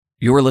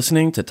You're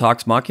listening to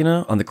Talks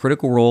Machina on the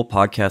Critical Role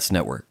Podcast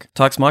Network.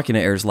 Talks Machina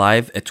airs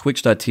live at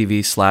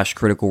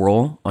twitch.tv/Critical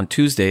Role on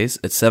Tuesdays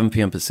at 7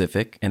 p.m.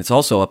 Pacific, and it's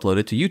also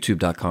uploaded to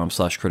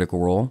youtube.com/Critical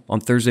Role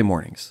on Thursday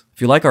mornings. If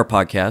you like our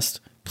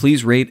podcast,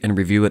 please rate and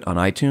review it on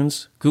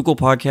iTunes, Google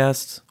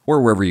Podcasts, or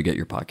wherever you get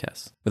your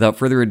podcasts. Without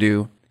further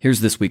ado,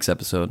 here's this week's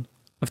episode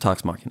of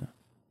Talks Machina.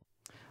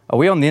 Are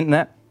we on the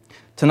internet?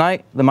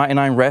 Tonight, the Mighty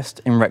Nine rest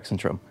in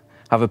Rexentrum,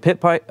 have a pit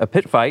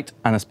fight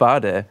and a spa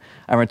day,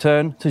 and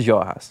return to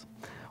Jorhas.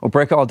 We'll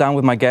break it all down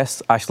with my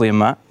guests, Ashley and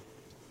Matt.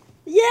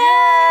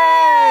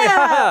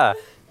 Yeah!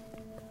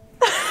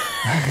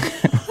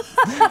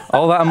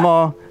 All that and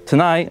more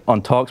tonight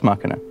on Talks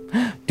Machina.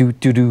 Do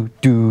do do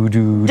do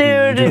do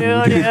do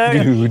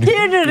do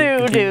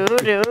do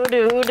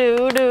do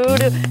do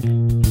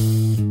do.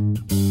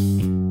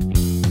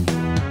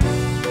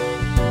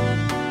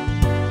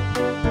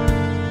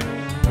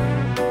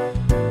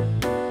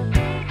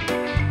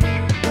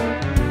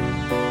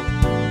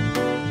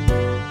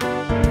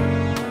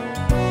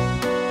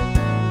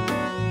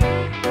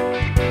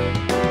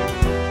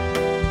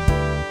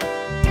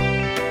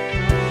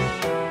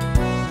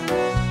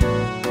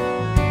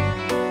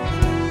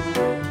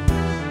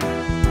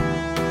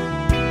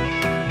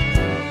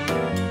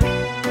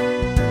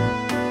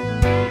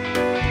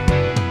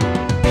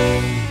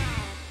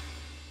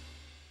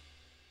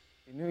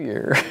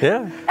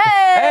 Yeah.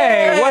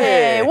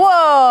 Hey,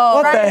 whoa.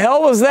 What the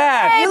hell was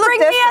that? Hey, bring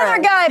the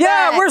other guy back.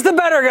 Yeah, where's the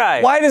better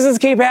guy? Why does this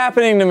keep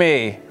happening to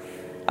me?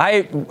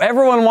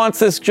 Everyone wants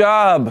this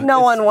job.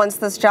 No one wants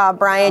this job,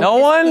 Brian. No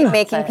You just one? keep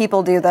making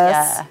people do this.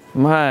 Yeah.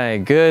 My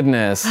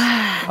goodness.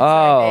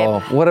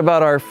 Oh, what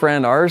about our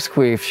friend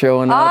Arsqueef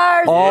showing up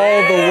Arsqueef!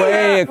 all the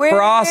way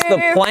across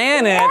the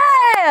planet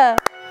Yeah.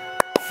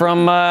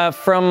 from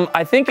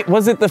I think,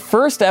 was it the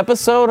first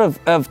episode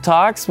of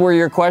Talks where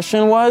your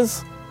question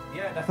was?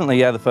 Definitely,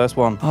 yeah, the first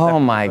one. Oh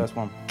my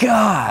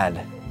God.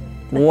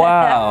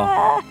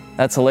 Wow.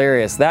 That's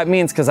hilarious. That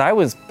means, because I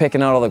was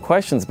picking out all the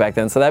questions back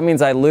then, so that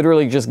means I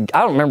literally I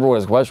don't remember what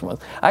his question was.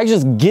 I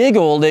just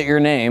giggled at your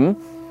name.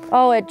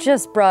 Oh, it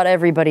just brought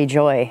everybody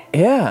joy.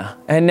 Yeah.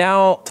 And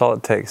now, That's all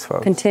it takes,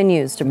 folks.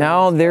 Continues to.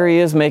 now there he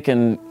is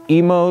making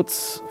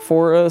emotes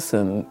for us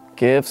and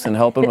GIFs and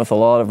helping with a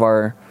lot of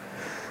our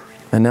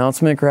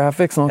announcement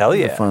graphics and all Hell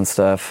kinds yeah. of fun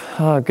stuff.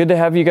 Good to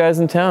have you guys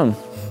in town.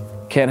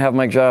 Can't have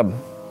my job.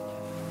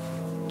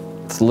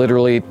 It's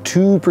literally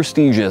too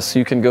prestigious.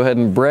 You can go ahead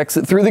and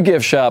Brexit through the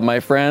gift shop,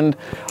 my friend.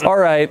 All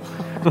right,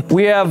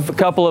 we have a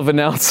couple of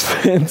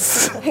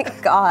announcements.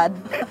 Thank God.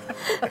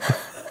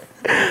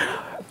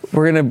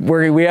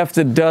 We have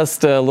to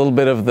dust a little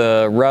bit of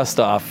the rust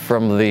off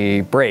from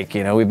the break.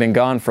 You know, we've been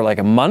gone for like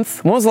a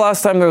month. When was the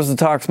last time there was a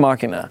Talks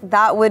Machina?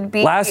 That would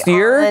be Last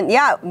year?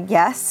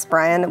 Yes,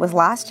 Brian. It was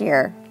last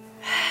year.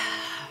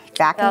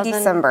 Back in 2000.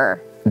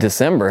 December.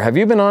 December. Have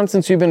you been on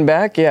since you've been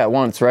back? Yeah,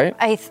 once, right?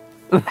 I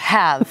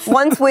have.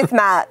 Once with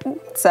Matt.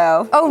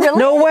 So. Oh, really?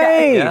 No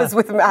way. It was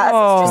with Matt.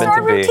 Oh. Just Meant our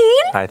to be.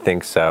 routine. I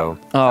think so.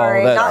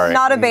 Sorry, that-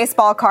 not a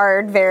baseball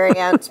card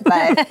variant,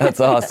 but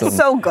that's awesome.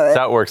 so good.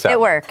 That works out. It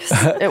works.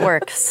 It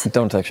works.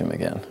 Don't touch him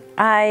again.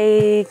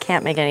 I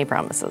can't make any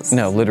promises.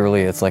 No,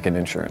 literally, it's like an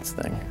insurance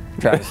thing.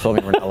 Travis told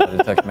me we're not allowed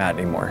to touch Matt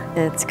anymore.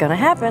 It's gonna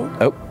happen.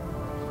 Oh.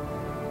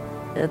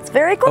 It's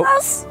very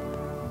close.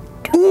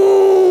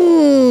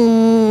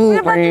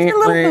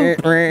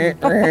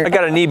 I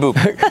got a knee boop.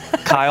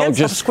 Kyle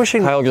just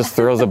squishing. Kyle just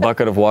throws a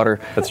bucket of water.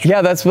 That's true.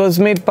 Yeah, that was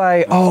made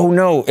by. Oh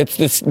no,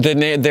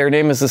 their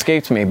name has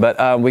escaped me.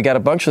 But we got a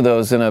bunch of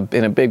those in a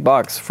big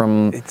box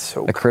from It's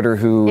so a critter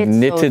who It's so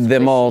knitted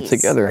them all squishy.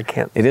 together. I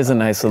can't- It is a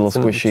nice little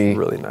squishy. It's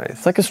really nice.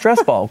 It's like a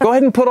stress ball. Go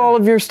ahead and put all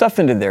of your stuff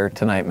into there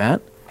tonight,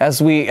 Matt.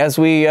 As we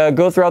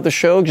go throughout the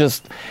show,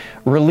 just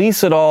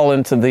release it all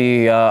into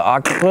the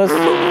octopus.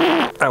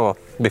 I will.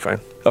 Be fine.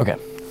 Okay.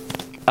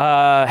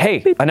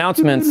 Hey,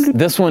 announcements.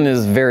 This one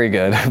is very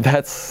good.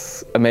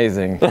 That's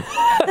amazing.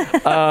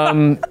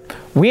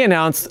 We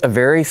announced a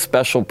very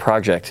special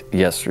project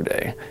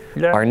yesterday.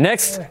 Yeah. Our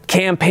next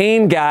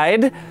campaign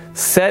guide,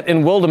 set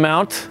in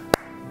Wildemount,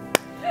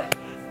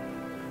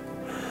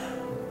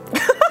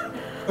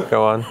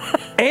 Go on.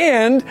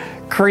 and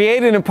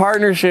created in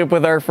partnership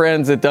with our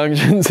friends at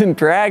Dungeons and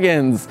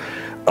Dragons.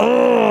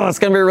 Oh, it's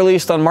going to be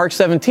released on March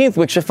 17th,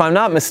 which, if I'm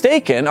not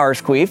mistaken,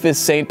 Arsqueef, is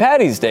St.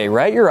 Paddy's Day,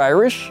 right? You're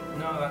Irish?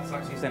 No, that's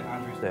actually St.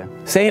 Andrew's Day.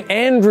 St.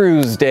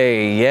 Andrew's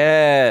Day,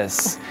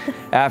 yes.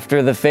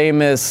 After the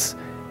famous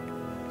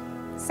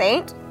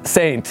Saint?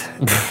 saint.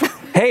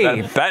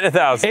 Hey, Bet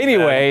 1,000.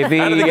 anyway, the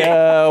Out of the gate.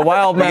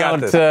 Wildemount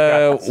this. We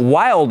got this.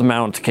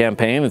 Wildemount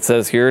campaign, it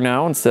says here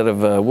now instead of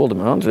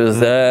Wildemount, is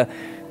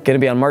Going to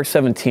be on March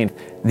 17th.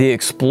 The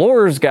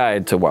Explorer's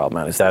Guide to Wild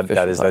Mount.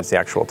 That's the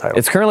actual title.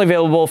 It's currently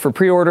available for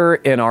pre-order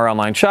in our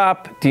online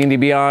shop, D&D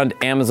Beyond,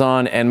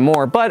 Amazon, and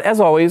more. But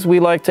as always, we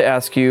like to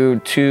ask you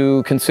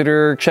to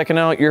consider checking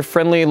out your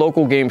friendly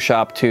local game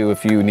shop too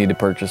if you need to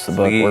purchase the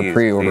book or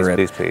pre-order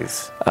it.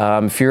 Please.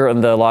 If you're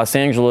in the Los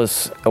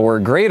Angeles or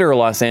greater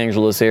Los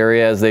Angeles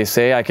area, as they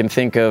say, I can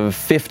think of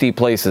 50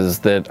 places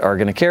that are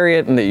going to carry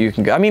it and that you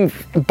can go. I mean,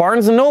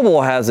 Barnes &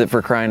 Noble has it,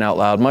 for crying out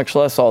loud, much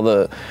less all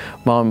the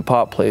mom and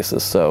pop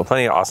places. So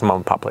Plenty of awesome mom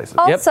and pop places.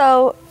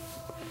 Also,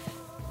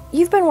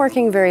 you've been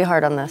working very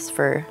hard on this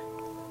for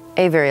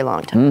a very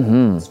long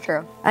time. It's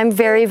true. I'm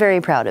very, very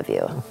proud of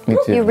you. Me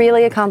too. You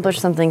really accomplished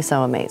something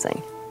so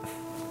amazing.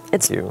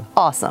 It's you.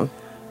 awesome.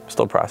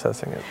 Still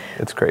processing it.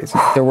 It's crazy.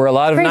 there were a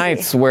lot of Crazy.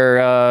 nights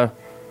where,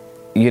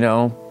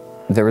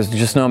 there was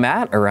just no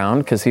Matt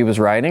around because he was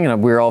writing,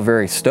 and we were all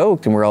very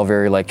stoked, and we were all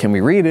very like, can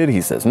we read it? He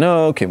says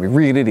no. Can we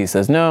read it? He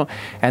says no.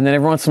 And then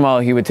every once in a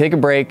while, he would take a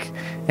break,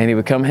 and he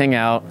would come hang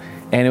out.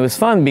 And it was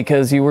fun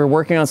because you were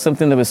working on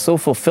something that was so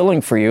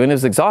fulfilling for you, and it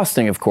was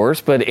exhausting, of course,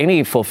 but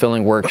any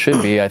fulfilling work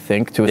should be, I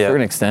think, to a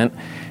certain extent.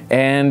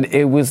 And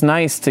it was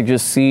nice to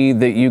just see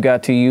that you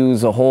got to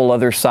use a whole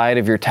other side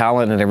of your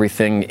talent and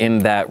everything in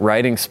that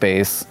writing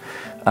space.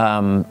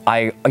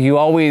 You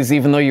always,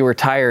 even though you were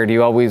tired,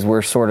 you always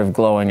were sort of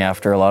glowing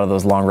after a lot of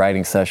those long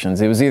writing sessions.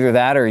 It was either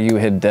that or you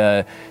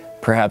had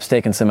perhaps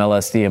taken some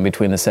LSD in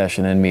between the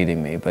session and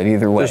meeting me, but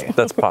either way,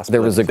 That's possible.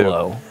 there was a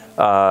glow.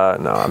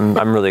 No,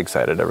 I'm really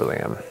excited. I really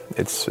am.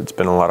 It's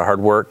been a lot of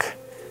hard work,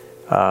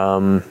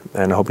 and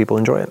I hope people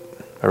enjoy it.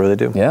 I really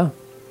do. Yeah.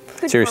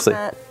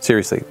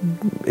 Seriously,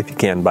 if you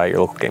can, buy at your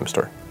local game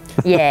store.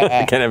 Yeah.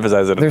 I can't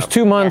emphasize it There's enough.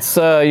 2 months,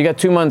 you got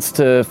 2 months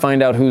to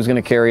find out who's going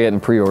to carry it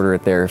and pre-order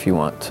it there if you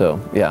want.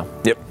 So, yeah.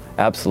 Yep.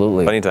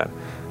 Absolutely. Plenty of time.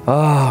 Oh,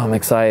 I'm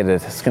excited.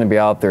 It's going to be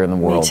out there in the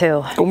world. Me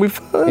too. It's gonna be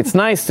fun. It's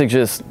nice to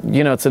just,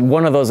 it's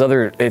one of those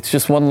other, it's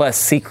just one less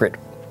secret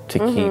to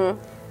keep.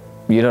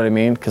 You know what I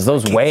mean? Because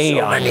those weigh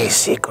so on many you.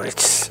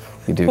 secrets.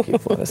 You do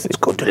keep a lot of secrets.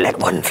 Go to let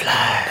one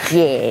fly.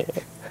 Yeah.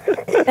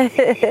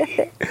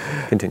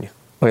 Continue.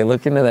 Wait,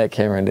 look into that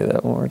camera and do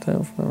that one more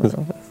time for me.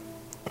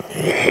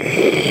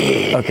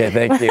 Okay,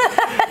 thank you.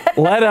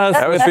 Let us.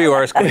 That was for you,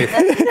 Arscliffe.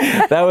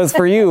 That was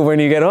for you when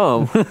you get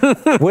home.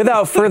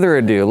 Without further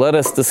ado, let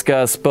us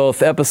discuss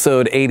both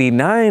episode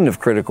 89 of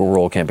Critical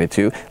Role Campaign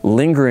 2,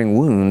 Lingering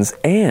Wounds,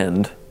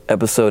 and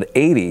episode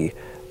 80,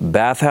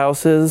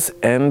 Bathhouses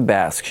and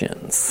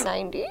Bastions.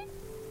 90?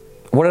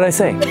 What did I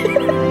say?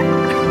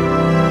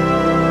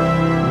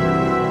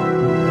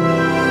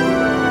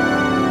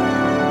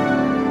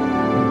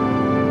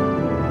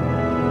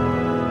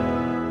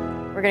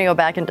 We're going to go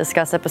back and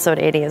discuss episode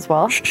 80 as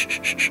well.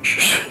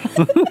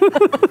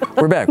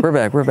 We're back.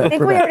 I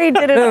think we already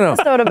did an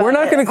episode about We're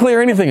not going to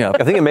clear anything up.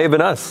 I think it may have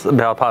been us.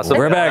 Possibly.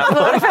 We're back.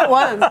 What if it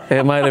was?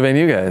 It might have been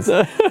you guys.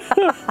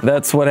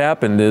 That's what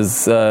happened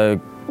is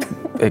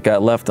it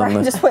got left on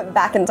Brian the... just went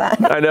back in time.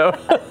 I know.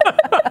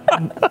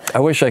 I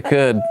wish I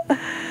could.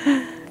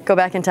 Go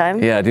back in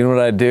time? Yeah, do you know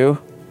what I'd do?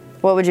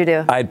 What would you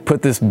do? I'd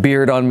put this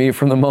beard on me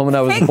from the moment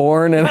I was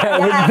born, and I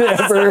would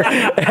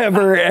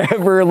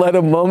never let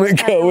a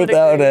moment go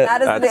without it.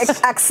 That is an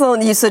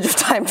excellent usage of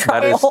time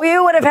travel. If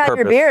you would have had your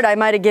purpose. beard, I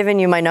might have given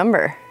you my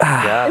number.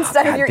 Yeah.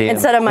 Instead of your Damn.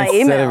 Instead of my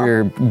Instead email. of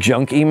your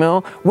junk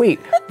email. Wait,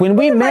 when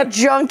we My met,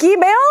 junk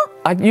email?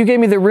 you gave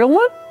me the real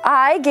one?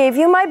 I gave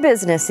you my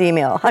business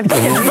email. I'm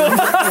kidding.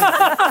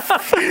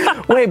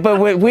 Wait, but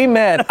when we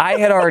met, I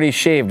had already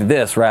shaved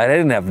this, right? I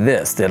didn't have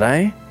this, did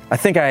I? I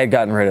think I had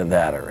gotten rid of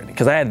that already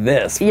because I had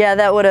this. Yeah,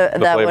 that would have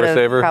flavor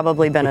saver?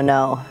 probably been a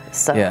no.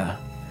 So Yeah.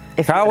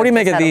 if Kyle, what do you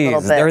make of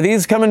these? Are Are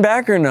these coming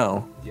back or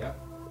no? Yeah.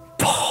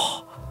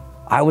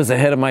 I was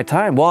ahead of my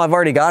time. Well, I've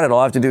already got it. All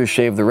I have to do is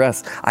shave the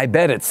rest. I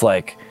bet it's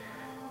like,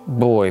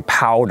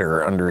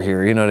 powder under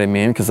here. You know what I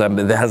mean? Because it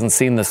hasn't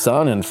seen the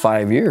sun in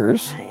 5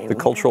 years. The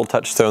cultural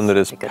touchstone that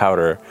is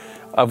powder,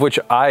 of which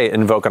I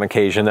invoke on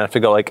occasion. I have to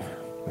go like,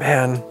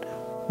 man,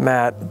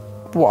 Matt,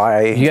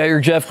 why? You got your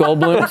Jeff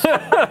Goldblums?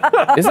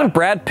 Isn't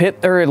Brad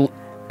Pitt, or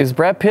is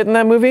Brad Pitt in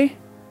that movie?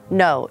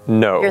 No.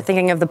 No. You're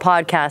thinking of the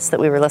podcast that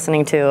we were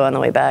listening to on the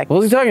way back. What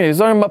was he talking about? He was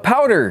talking about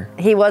powder.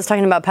 He was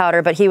talking about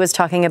Powder, but he was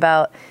talking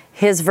about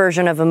his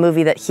version of a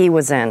movie that he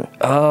was in.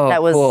 Oh,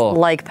 that was cool.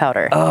 like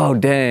Powder. Oh,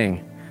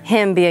 dang.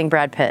 Him being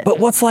Brad Pitt. But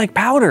what's like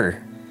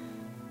powder?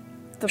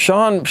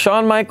 Sean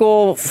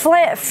Michael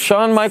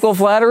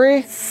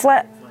Flattery?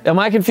 Am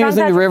I confusing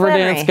the Patrick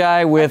Riverdance Flannery.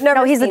 guy with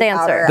No, he's the seen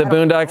dancer. the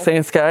Boondock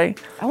Saints guy?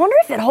 I wonder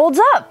if it holds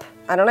up.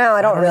 I don't know.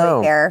 I don't really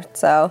know. care.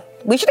 So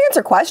we should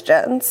answer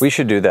questions. We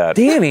should do that.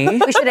 Danny?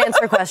 We should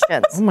answer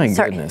questions. Oh my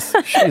Sorry. goodness.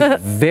 She's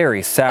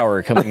very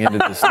sour coming into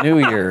this new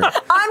year.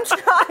 I'm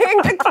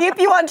trying to keep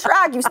you on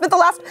track. You've spent the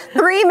last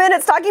 3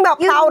 minutes talking about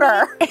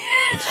powder.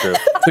 It's true.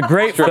 It's a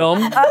great film.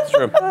 It's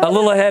true. A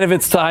little ahead of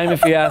its time,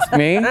 if you ask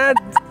me.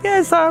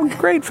 Yes,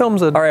 great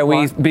films. All right,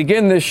 we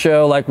begin this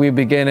show like we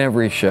begin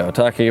every show,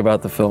 talking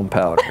about the film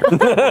Powder,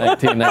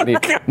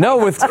 1990. No,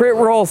 with crit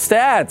roll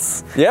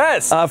stats.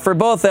 Yes. For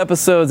both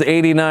episodes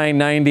 89,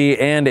 90,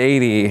 and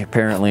 80,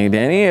 apparently,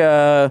 Danny.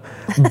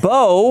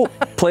 Bo,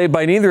 played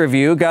by neither of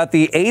you, got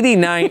the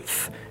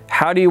 89th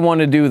How Do You Want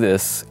to Do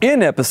This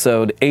in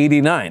episode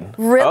 89.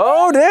 Really?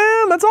 Oh,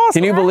 damn, that's awesome.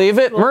 Can you believe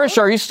it? Marish,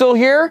 are you still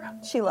here?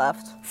 She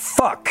left.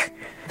 Fuck.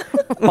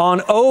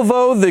 On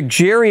Ovo, the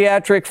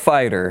geriatric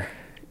fighter.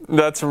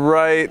 That's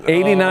right.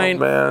 89. Oh,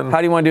 man. How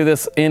do you want to do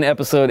this in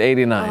episode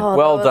 89? Oh,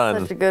 Well that was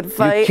done. Such a good You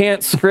fight.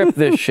 can't script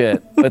this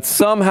shit, but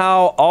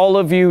somehow all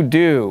of you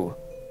do.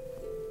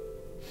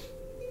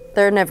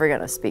 They're never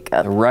gonna speak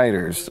up. The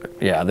writers,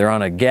 yeah, they're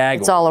on a gag.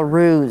 It's all a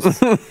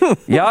ruse.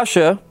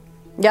 Yasha,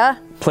 Yeah.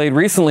 played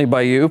recently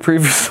by you,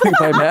 previously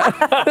by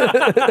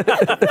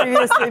Matt,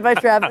 Previously by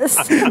Travis.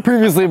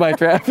 previously by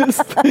Travis.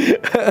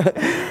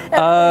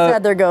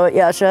 Had their go at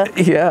Yasha.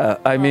 Yeah,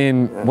 I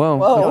mean,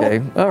 well,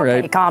 okay, all right.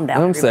 Okay, calm down,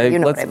 I'm everybody, saying, you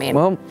know what I mean.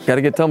 Well,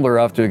 gotta get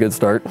Tumblr off to a good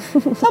start.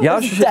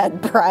 It's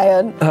dead,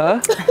 Brian. Huh?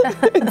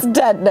 It's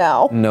dead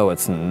now. No,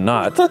 it's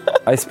not.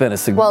 I spent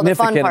a Well, the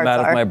fun significant parts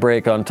amount of are. my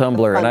break on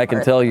Tumblr, and fun I can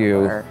parts tell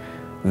you, are.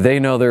 they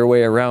know their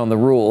way around the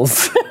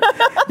rules.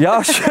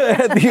 Yasha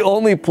had the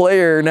only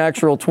player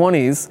natural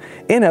 20s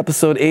in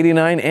episode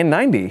 89 and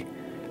 90.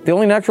 The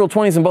only natural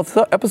 20s in both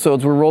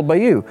episodes were rolled by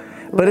you.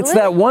 But it's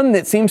Really? that one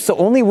that seems to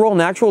only roll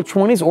natural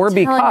 20s or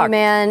be Telling you, cocked.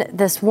 man,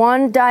 this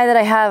one die that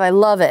I have, I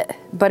love it,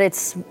 but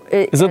Is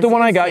it the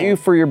one I got you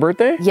for your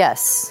birthday?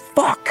 Yes,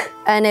 Fuck.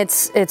 and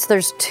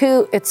there's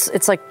two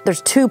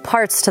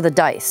parts to the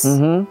dice,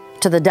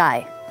 to the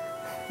die.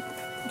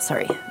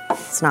 Sorry,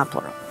 it's not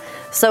plural.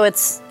 So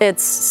it's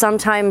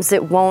sometimes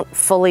it won't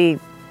fully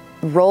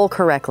roll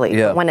correctly,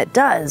 Yeah. but when it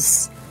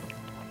does,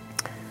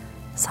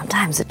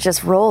 sometimes it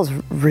just rolls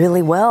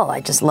really well.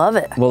 I just love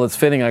it. Well, it's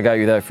fitting I got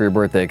you that for your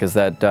birthday because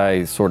that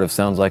die sort of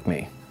sounds like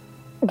me.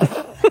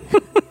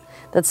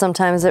 That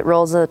sometimes it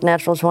rolls a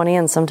natural 20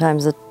 and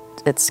sometimes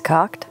it's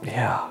cocked.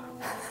 Yeah.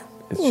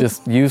 It's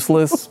just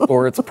useless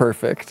or it's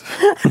perfect.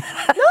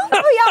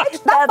 Oh yeah,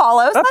 that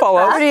follows. That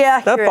follows. Pretty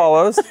accurate. That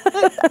follows.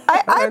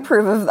 I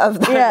approve of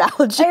that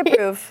analogy. I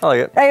approve. I like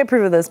it. I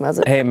approve of this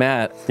message. Hey,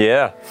 Matt,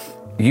 Yeah.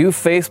 you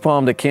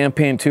facepalmed a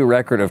Campaign 2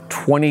 record of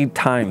 20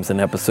 times in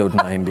episode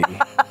 90.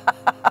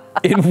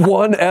 In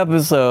one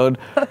episode,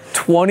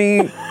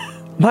 20.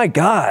 My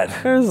God.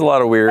 There's a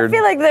lot of weird. I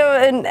feel like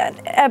in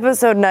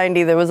episode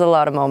 90 there was a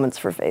lot of moments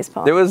for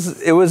facepalm.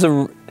 It was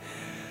a.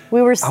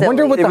 We were silly. I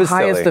wonder what It the was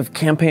highest silly. of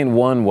Campaign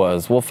 1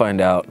 was. We'll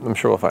find out. I'm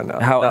sure we'll find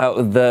out. How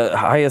the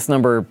highest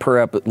number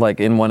per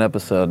in one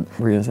episode,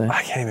 were you gonna say?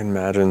 I can't even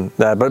imagine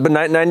that. But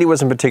 90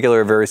 was in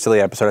particular a very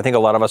silly episode. I think a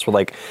lot of us were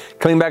like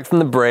coming back from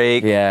the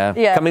break. Yeah.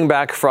 Yeah. Coming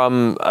back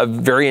from a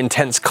very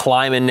intense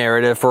climb in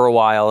narrative for a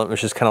while. It was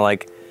just kind of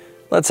like,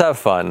 let's have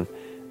fun.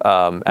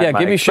 Yeah,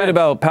 give me shit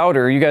about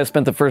Powder. You guys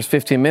spent the first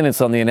 15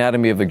 minutes on the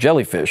anatomy of a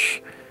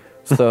jellyfish.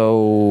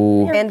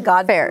 So, And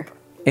God fair.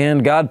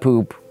 and God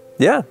poop,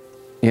 Yeah.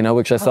 you know,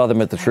 which I saw them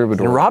at the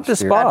Troubadour. And robbed a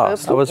last year. spa. That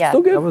That was yeah.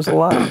 still good. That was a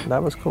lot.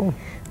 That was cool.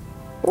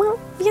 Well,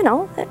 you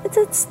know,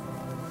 it's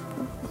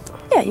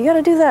yeah, you got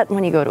to do that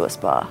when you go to a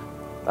spa.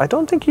 I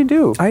don't think you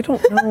do. I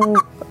don't know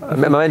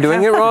Am I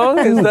doing it wrong?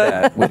 Is that?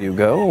 that when you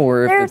go,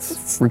 or if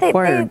it's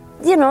required.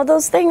 you know,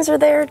 those things are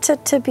there to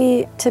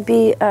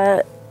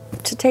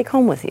take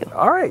home with you.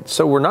 All right.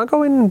 So we're not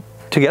going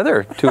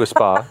together to a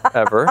spa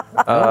ever.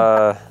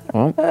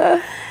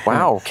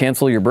 Wow.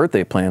 Cancel your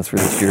birthday plans for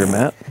this year,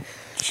 Matt.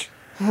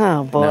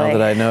 Oh boy. Now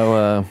that I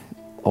know,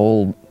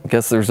 I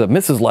guess there's a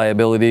Mrs.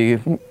 Liability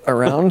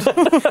around.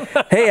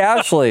 Hey,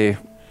 Ashley.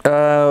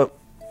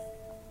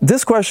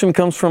 This question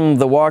comes from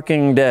The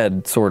Walking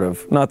Dead, sort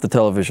of. Not the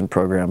television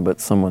program, but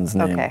someone's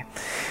name. Okay.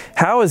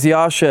 How is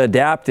Yasha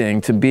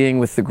adapting to being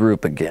with the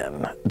group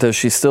again? Does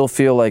she still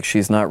feel like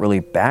she's not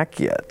really back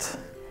yet?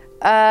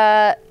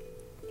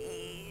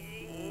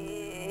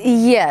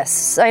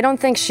 Yes, I don't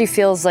think she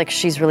feels like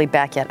she's really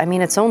back yet. I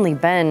mean, it's only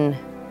been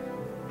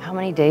how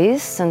many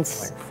days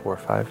since? 4 or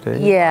 5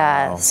 days.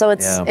 Yeah, so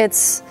Yeah.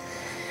 it's.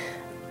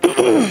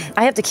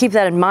 I have to keep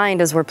that in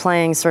mind as we're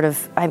playing. Sort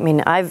of. I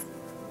mean, I've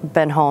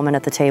been home and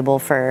at the table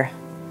for.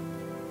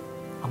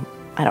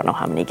 I don't know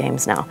how many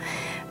games now,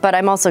 but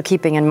I'm also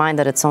keeping in mind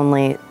that it's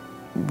only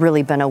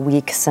really been a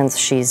week since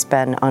she's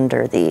been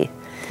under the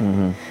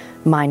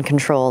mind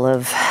control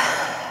of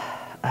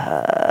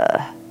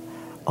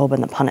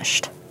Oban the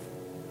Punished.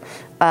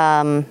 Is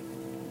that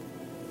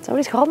what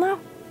he's called now?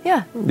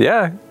 Yeah.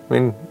 Yeah. I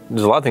mean,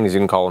 there's a lot of things you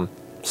can call him.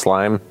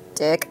 Slime,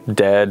 Dick.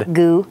 dead,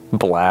 Goo.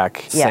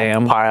 black, Yeah.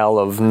 Sam. pile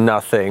of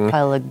nothing.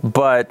 Pile of-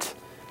 But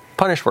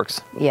punish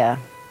works. Yeah.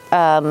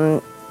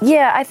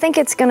 Yeah, I think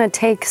it's going to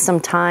take some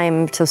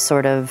time to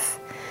sort of.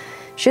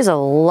 She has a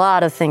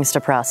lot of things to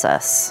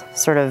process.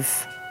 Sort of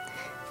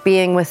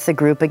being with the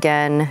group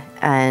again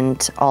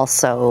and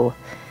also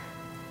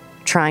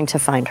trying to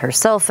find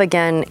herself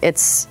again.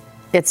 It's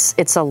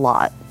a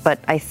lot, but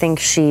I think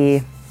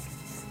the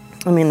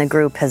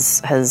group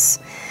has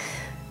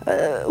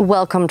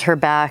welcomed her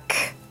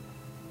back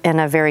in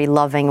a very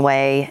loving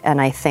way, and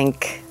I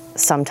think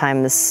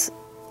sometimes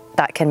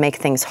that can make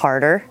things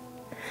harder.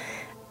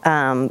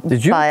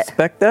 Did you But-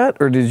 expect that,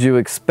 or did you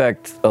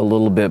expect a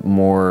little bit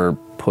more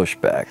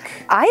pushback.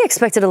 I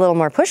expected a little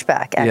more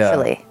pushback,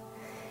 actually.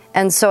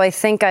 And so I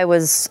think I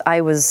was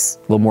A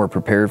little more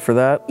prepared for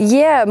that?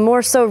 yeah,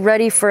 more so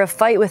ready for a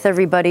fight with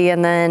everybody.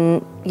 And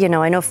then, you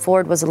know, I know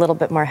Ford was a little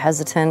bit more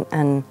hesitant,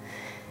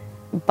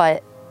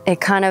 but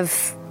it kind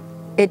of,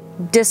 it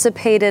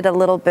dissipated a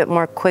little bit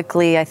more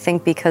quickly, I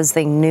think, because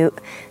they knew.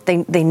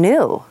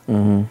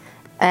 Mm-hmm.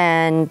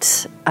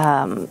 And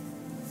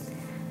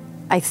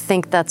I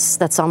think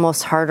that's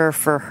almost harder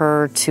for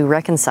her to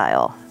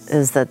reconcile,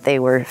 is that they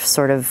were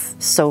sort of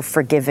so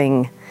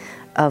forgiving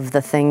of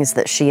the things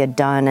that she had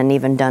done and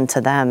even done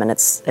to them, and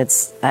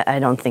I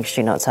don't think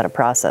she knows how to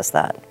process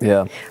that.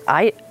 Yeah.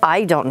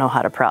 I don't know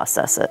how to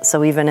process it.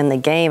 So even in the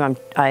game,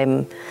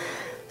 I'm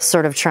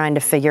sort of trying to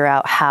figure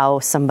out how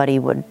somebody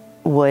would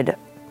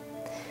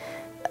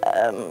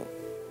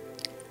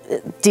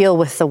deal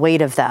with the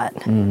weight of that.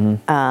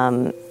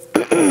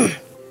 Mm-hmm.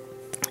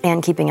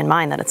 And keeping in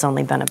mind that it's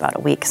only been about a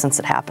week since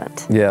it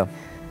happened. Yeah.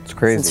 It's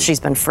crazy. Since she's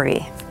been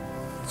free.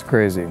 It's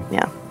crazy.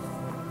 Yeah.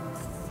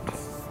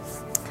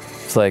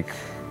 It's like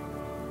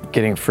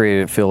getting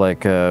free to feel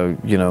like, you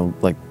know,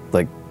 like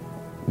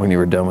when you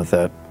were done with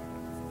that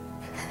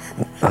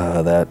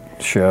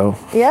show.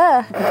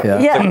 Yeah.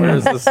 Yeah. Where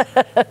is this?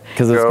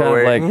 Because it's kind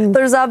of like,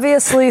 There's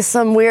obviously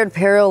some weird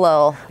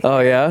parallel. oh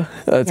yeah,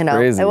 that's You know,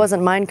 crazy. it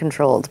wasn't mind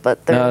controlled,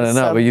 but there's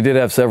No, but you did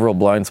have several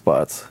blind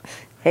spots.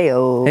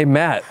 Hey-o. Hey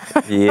Matt,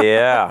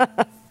 Yeah.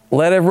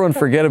 let everyone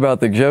forget about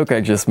the joke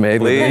I just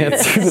made with the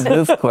Please. answer to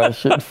this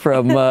question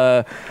from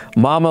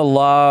Mama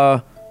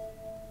Law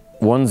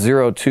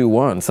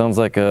 1021. Sounds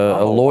like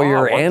a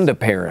lawyer and a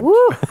parent.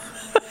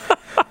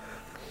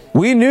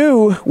 We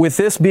knew with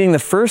this being the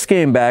first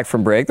game back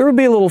from break, there would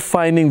be a little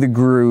finding the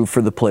groove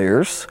for the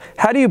players.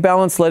 How do you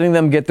balance letting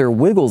them get their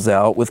wiggles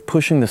out with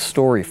pushing the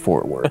story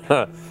forward?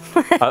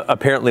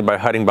 Apparently by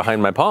hiding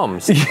behind my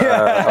palms.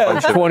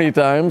 20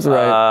 times, right?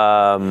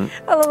 I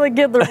love to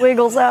get their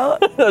wiggles out.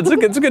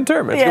 It's a good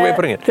term. It's a good way of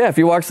putting it. Yeah, if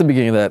you watch the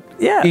beginning of that,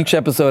 Yeah. each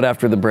episode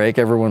after the break,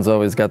 everyone's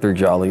always got their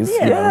jollies.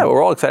 Yeah,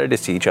 we're all excited to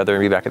see each other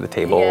and be back at the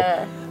table.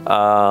 Yeah.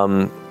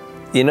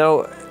 You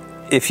know,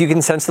 if you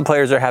can sense the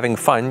players are having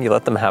fun, you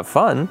let them have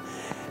fun.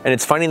 And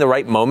it's finding the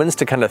right moments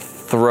to kind of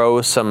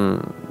throw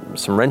some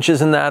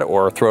wrenches in that,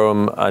 or throw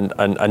them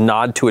a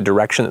nod to a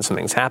direction that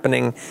something's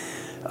happening.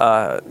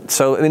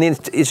 So I mean,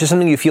 it's just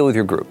something you feel with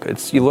your group.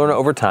 You learn it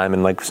over time,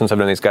 and like since I've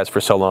known these guys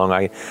for so long,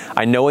 I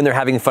know when they're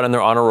having fun and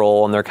they're on a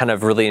roll and they're kind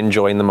of really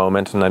enjoying the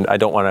moment. And I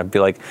don't want to be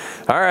like,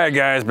 all right,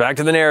 guys, back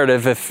to the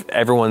narrative if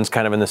everyone's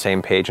kind of on the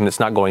same page and it's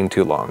not going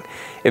too long.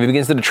 If it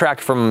begins to detract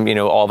from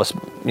all of us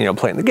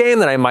playing the game,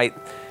 then I might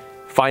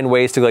find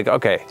ways to like,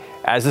 okay,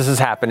 as this is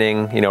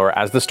happening, or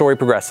as the story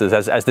progresses,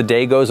 as the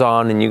day goes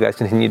on and you guys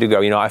continue to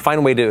go, I find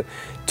a way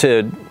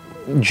to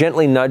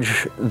gently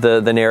nudge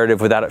the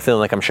narrative without it feeling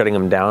like I'm shutting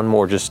them down,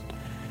 more just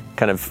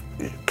kind of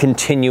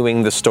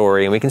continuing the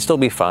story, and we can still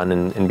be fun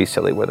and be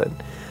silly with it.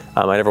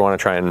 I never want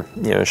to try and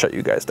shut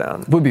you guys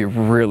down. It would be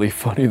really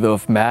funny though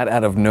if Matt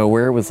out of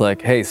nowhere was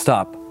like, hey,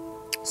 stop.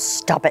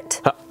 Stop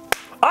it.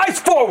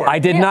 Eyes forward! I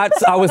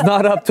was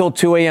not up till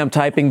 2 a.m.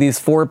 typing these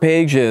 4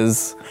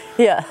 pages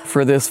Yeah.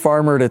 for this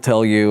farmer to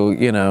tell you,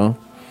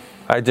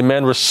 I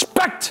demand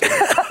respect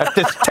at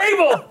this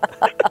table!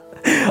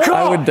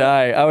 I would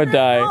die.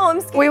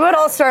 We would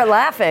all start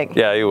laughing.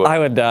 Yeah, you would. I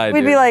would die,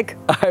 We'd dude. be like,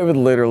 I would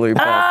literally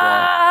pop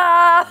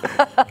off.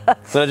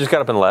 So I just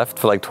got up and left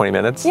for like 20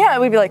 minutes. yeah,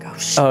 we'd be like, oh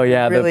shit. Oh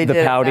yeah, really the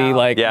did it pouty,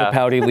 now. Yeah. the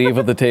pouty leave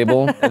of the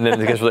table. And then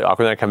it gets really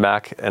awkward, and I come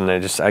back, and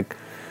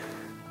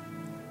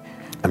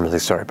I'm really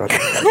sorry about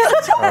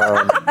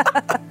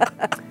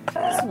that.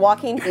 Just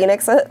Joaquin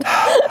Phoenix it.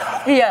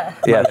 Yeah.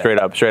 Yeah,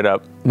 straight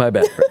up. My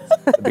bad.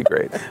 That'd be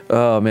great.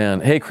 Oh man.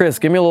 Hey Chris,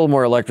 give me a little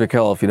more electric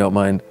hell if you don't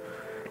mind.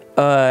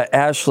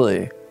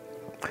 Ashley,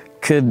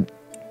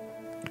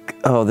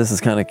 this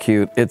is kind of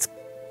cute.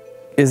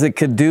 Is it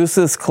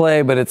Caduceus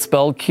Clay, but it's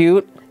spelled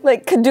cute?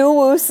 Like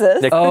Caduceus.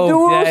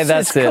 Oh, yeah,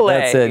 that's it. Clay.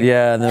 That's it.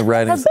 Yeah, and the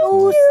writing.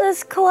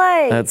 Caduceus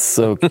Clay. That's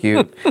so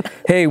cute.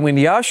 Hey, when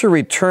Yasha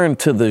returned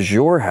to the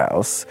Jor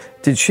house,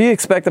 did she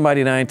expect the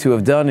Mighty Nine to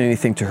have done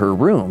anything to her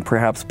room?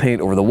 Perhaps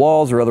paint over the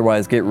walls or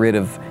otherwise get rid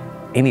of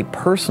any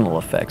personal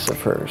effects of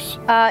hers?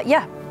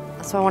 Yeah.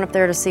 So I went up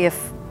there to see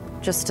if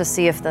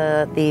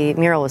the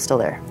mural was still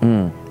there.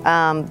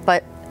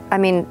 But I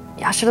mean,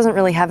 Yasha doesn't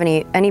really have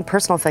any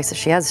personal effects that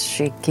she has.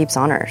 She keeps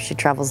on her. She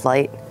travels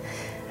light,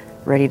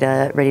 ready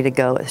to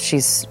go.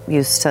 She's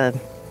used to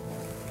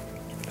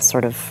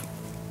sort of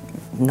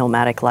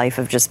nomadic life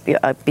of just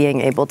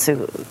being able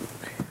to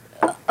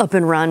up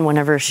and run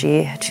whenever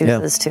she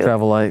chooses to.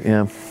 Travel light,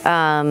 yeah.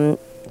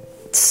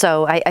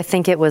 So I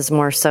think it was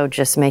more so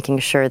just making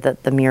sure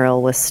that the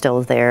mural was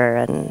still there,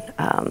 and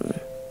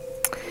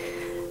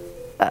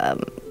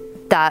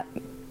that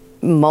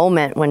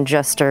moment when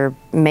Jester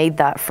made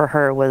that for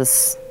her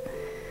was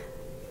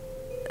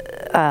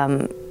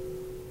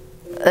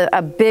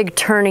a big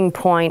turning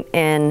point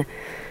in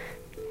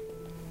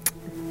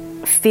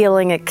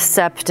feeling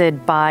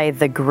accepted by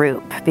the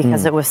group,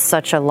 because it was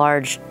such a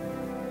large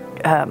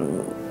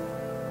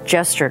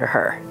gesture to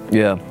her.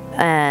 Yeah.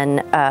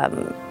 And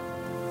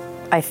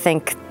I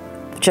think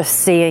just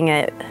seeing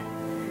it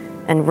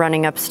and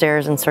running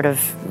upstairs and sort of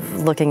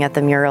looking at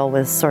the mural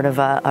was sort of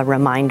a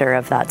reminder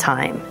of that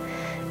time,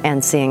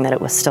 and seeing that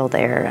it was still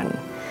there. And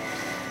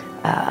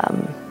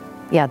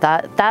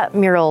that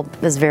mural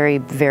is very,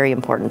 very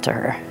important to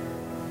her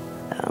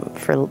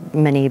for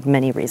many,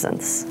 many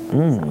reasons.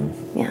 So,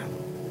 yeah.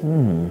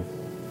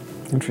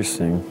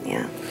 Interesting.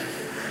 Yeah.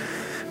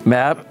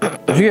 Matt,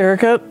 did you get a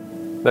haircut?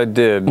 I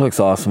did. Looks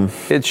awesome.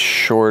 It's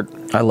short.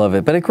 I love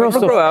it, but it grows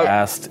It'll so grow out.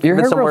 fast. Your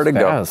There's hair somewhere grows to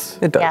fast.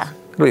 go. It does. Yeah.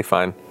 It'll be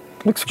fine.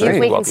 Looks If great.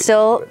 we Well, can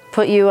still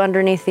put you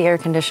underneath the air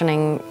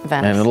conditioning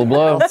vent, And it'll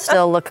blow. It'll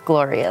still look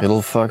glorious.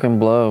 It'll fucking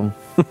blow.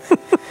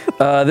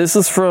 This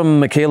is from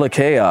Michaela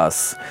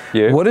Chaos.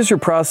 Yeah. What is your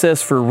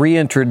process for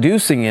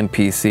reintroducing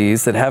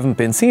NPCs that haven't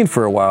been seen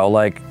for a while,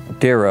 like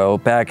Darrow,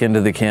 back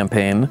into the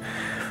campaign?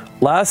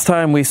 Last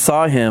time we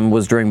saw him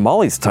was during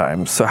Molly's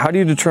time, so how do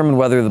you determine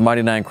whether the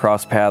Mighty Nine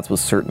cross paths with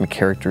certain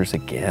characters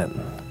again?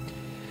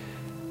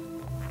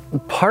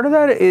 Part of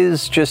that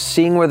is just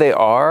seeing where they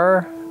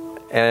are,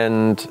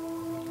 and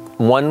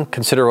one,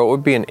 consider what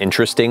would be an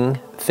interesting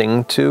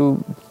thing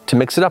to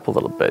mix it up a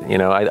little bit. You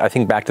know, I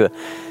think back to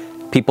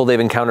people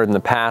they've encountered in the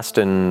past,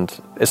 and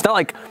it's not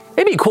like,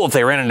 it'd be cool if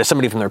they ran into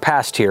somebody from their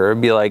past here.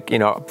 It'd be like, you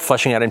know,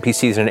 fleshing out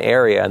NPCs in an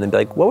area, and then be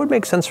like, what would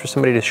make sense for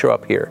somebody to show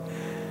up here?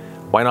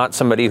 Why not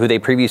somebody who they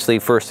previously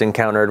first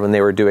encountered when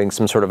they were doing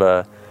some sort of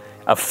a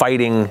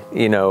fighting,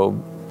 you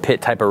know,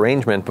 pit type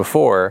arrangement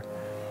before,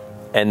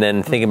 and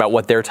then thinking about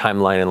what their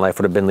timeline in life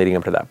would have been leading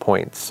up to that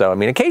point. So, I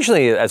mean,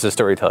 occasionally as a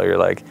storyteller, you're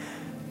like,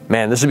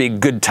 man, this would be a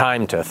good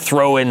time to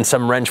throw in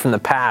some wrench from the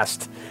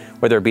past,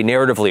 whether it be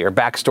narratively or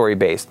backstory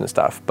based and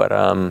stuff. But,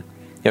 you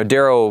know,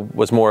 Darrow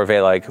was more of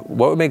a like,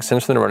 what would make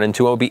sense for them to run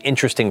into? What would be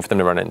interesting for them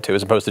to run into,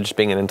 as opposed to just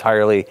being an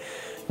entirely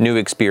new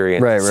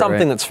experience. Right,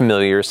 something that's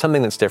familiar,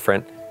 something that's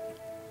different.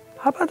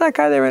 How about that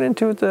guy they ran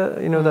into at the,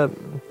 you know,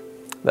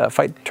 the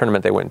fight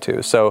tournament they went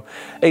to? So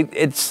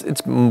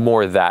it's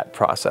more that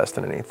process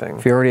than anything.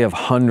 If you already have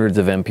hundreds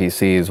of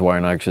NPCs, why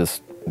not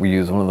just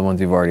use one of the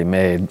ones you've already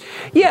made?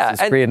 Yeah,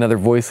 Just create another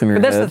voice in your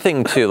but that's head. the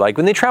thing too. Like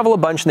when they travel a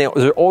bunch, and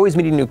they're always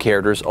meeting new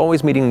characters,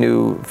 always meeting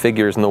new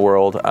figures in the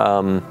world.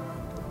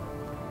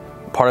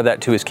 Part of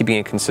that too is keeping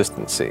a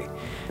consistency,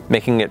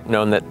 making it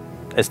known that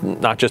it's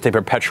not just a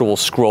perpetual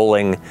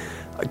scrolling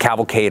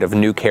cavalcade of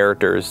new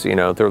characters. You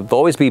know, there'll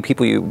always be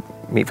people you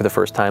meet for the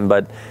first time,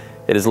 but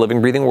it is a living,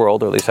 breathing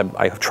world, or at least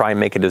I try and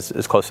make it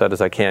as close to that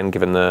as I can,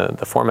 given the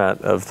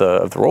format of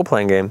the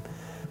role-playing game.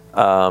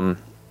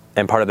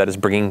 And part of that is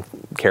bringing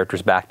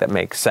characters back that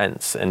make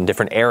sense in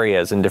different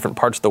areas and different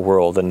parts of the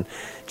world, and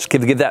just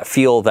give that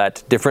feel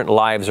that different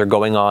lives are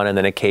going on and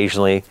then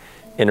occasionally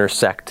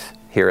intersect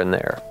here and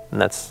there.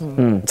 And that's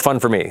it's fun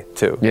for me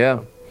too.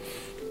 Yeah.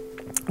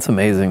 It's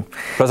amazing.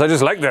 Plus, I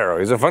just like Darrow.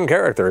 He's a fun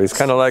character. He's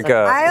kind of like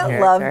I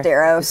love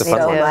Darrow so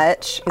fun one.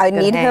 much. He's I a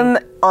good need hang.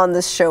 him on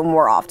this show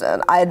more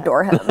often. I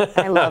adore him.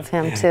 I love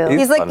him too.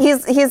 He's He's like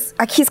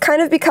fun. he's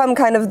kind of become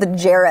kind of the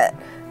Jarrett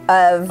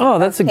of Oh,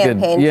 that's a good,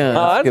 campaign. yeah,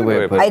 that's a good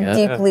way of I putting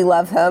it. deeply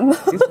love him.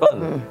 He's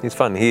fun. He's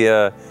fun. He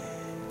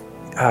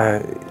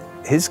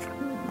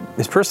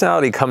his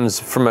personality comes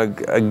from a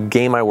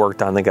game I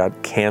worked on that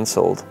got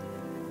canceled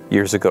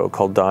years ago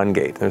called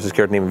Dawngate. There's this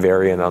character named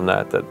Varian on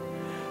that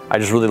I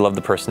just really love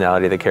the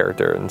personality of the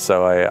character, and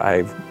so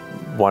I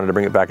wanted to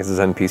bring it back as his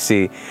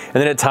NPC. And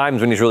then at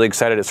times when he's really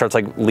excited, it starts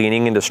like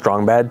leaning into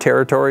strong bad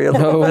territory a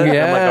little bit.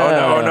 yeah. I'm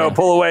like, oh no,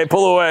 pull away.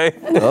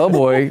 Oh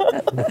boy,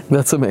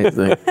 that's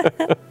amazing.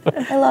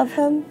 I love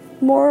him.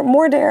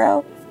 More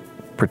Darrow.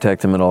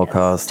 Protect him at all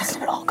costs.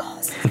 At all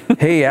costs.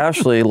 Hey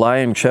Ashley,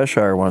 Lion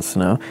Cheshire wants to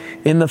know,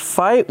 in the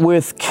fight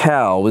with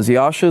Cal, was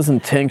Yasha's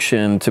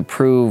intention to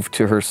prove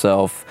to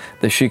herself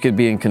that she could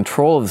be in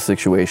control of the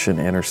situation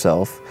and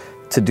herself,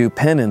 to do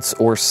penance,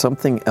 or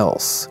something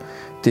else?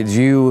 Did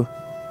you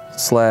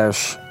 /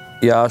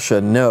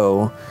 Yasha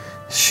know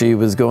she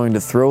was going to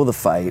throw the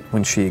fight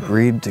when she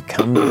agreed to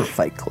come to the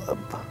Fight Club?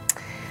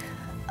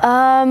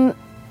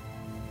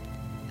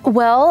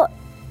 Well,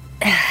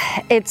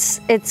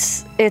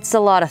 it's a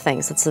lot of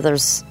things.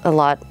 There's a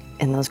lot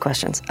in those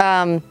questions.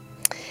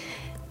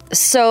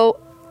 So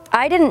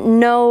I didn't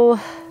know.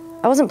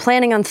 I wasn't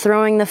planning on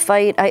throwing the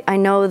fight. I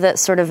know that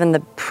sort of in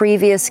the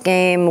previous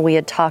game, we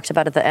had talked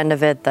about at the end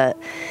of it that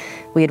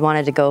we had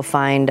wanted to go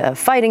find a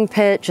fighting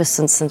pit, just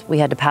since we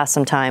had to pass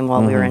some time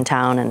while we were in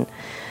town.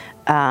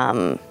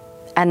 And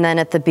then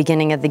at the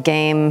beginning of the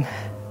game,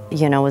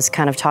 you know, was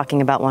kind of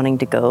talking about wanting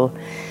to go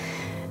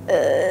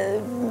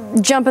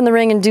jump in the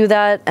ring and do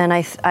that. And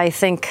I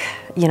think,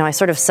 you know, I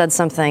sort of said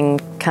something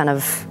kind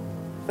of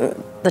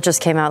that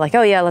just came out like,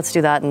 oh yeah, let's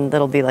do that. And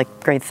that'll be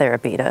like great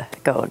therapy to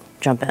go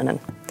jump in and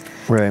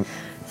Right.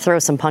 throw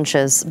some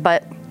punches.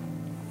 But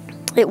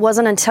it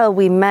wasn't until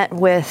we met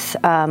with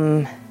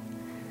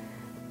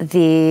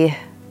the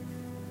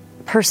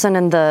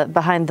person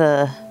behind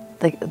the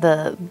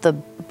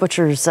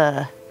butcher's.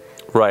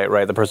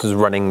 Right. The person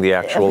who's running the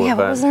actual Yeah, event.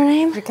 what was their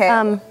name? Okay.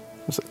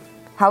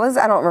 How was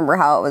I don't remember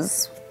how it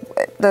was.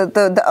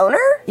 The owner?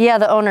 Yeah,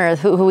 the owner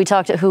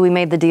who we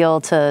made the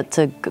deal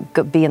to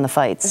be in the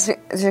fights.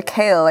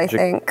 Jakale, I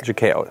think.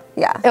 Jakale.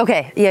 Yeah.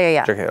 Okay.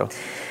 Yeah. Jakale.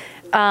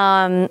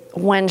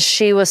 When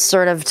she was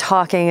sort of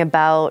talking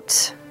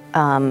about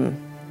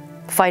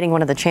fighting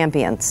one of the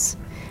champions,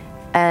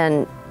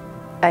 and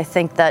I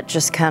think that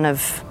just kind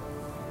of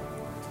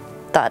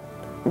that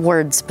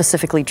word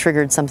specifically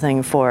triggered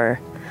something for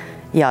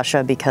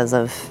Yasha because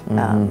of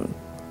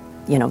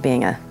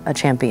being a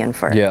champion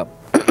for. Yeah.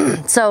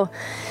 So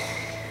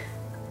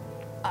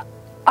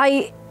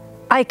I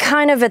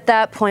kind of at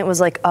that point was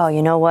like, oh,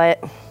 you know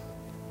what?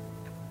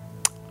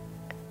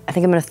 I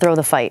think I'm going to throw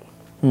the fight.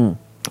 I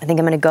think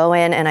I'm going to go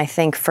in, and I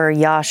think for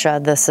Yasha,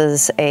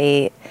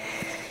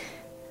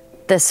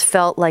 this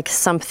felt like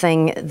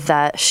something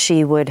that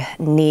she would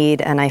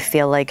need, and I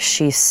feel like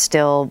she's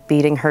still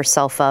beating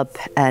herself up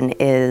and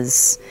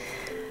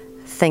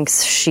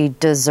thinks she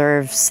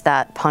deserves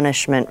that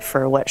punishment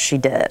for what she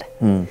did.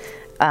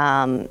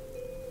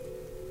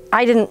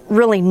 I didn't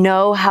really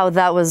know how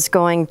that was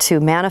going to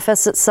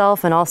manifest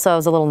itself, and also I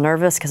was a little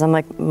nervous because I'm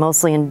like,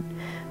 mostly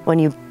when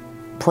you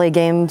play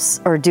games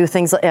or do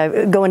things like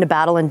go into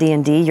battle in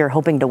D&D, you're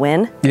hoping to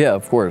win. Yeah,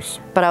 of course.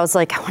 But I was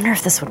like, I wonder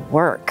if this would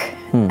work.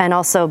 And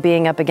also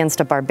being up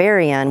against a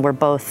barbarian, we're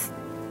both,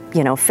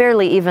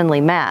 fairly evenly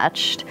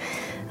matched.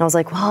 And I was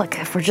like, well,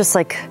 if we're just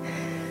like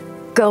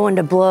going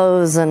to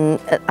blows, and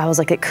I was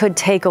like, it could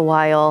take a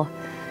while.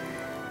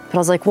 But I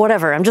was like,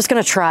 whatever, I'm just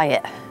gonna try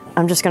it.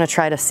 I'm just gonna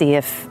try to see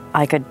if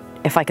I could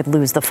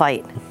lose the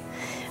fight.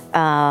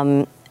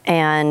 And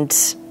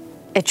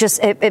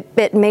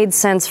it made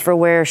sense for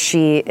where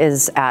she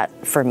is at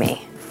for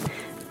me.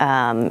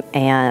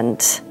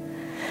 And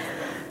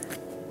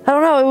I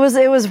don't know,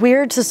 it was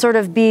weird to sort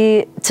of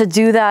to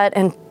do that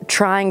and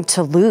trying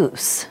to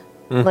lose.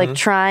 Like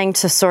trying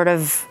to sort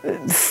of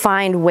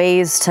find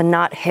ways to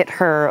not hit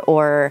her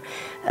or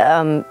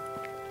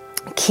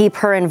keep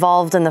her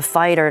involved in the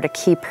fight, or to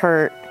keep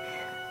her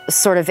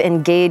sort of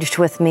engaged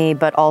with me,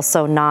 but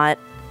also not,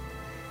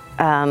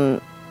 I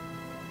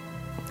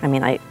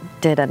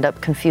did end up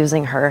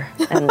confusing her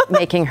and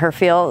making her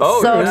feel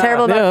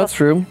terrible about it. Yeah, that's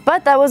true.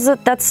 But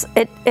that's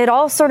it. It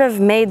all sort of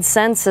made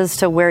sense as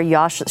to where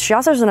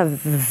Yasha's in a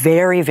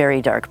very,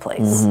 very dark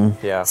place.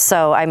 Yeah.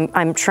 So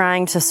I'm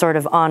trying to sort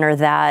of honor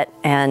that,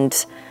 and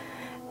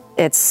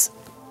it's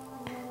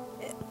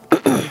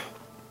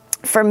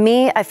for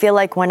me, I feel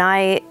like when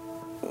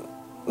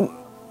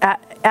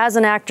as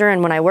an actor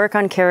and when I work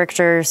on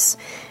characters,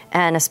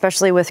 and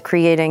especially with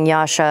creating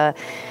Yasha,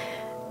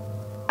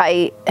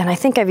 I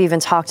think I've even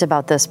talked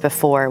about this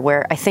before,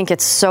 where I think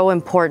it's so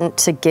important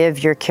to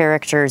give your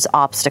characters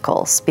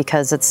obstacles,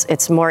 because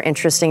it's more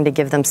interesting to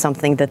give them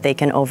something that they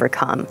can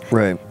overcome.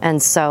 Right.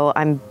 And so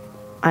I'm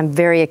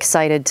very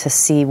excited to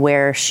see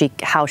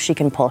how she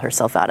can pull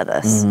herself out of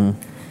this.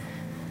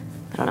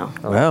 I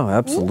don't know. Wow,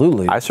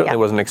 absolutely. I certainly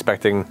wasn't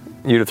expecting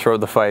you to throw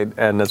the fight,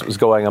 and as it was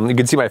going, you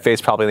could see my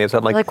face probably on the inside.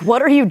 I'm like,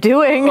 what are you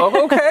doing?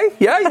 Oh, okay.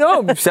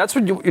 Yeah, that's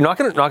what you're not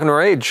gonna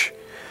rage.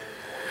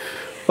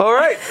 All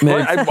right.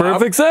 Makes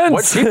perfect sense.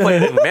 What's she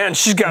planning? Man,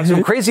 she's got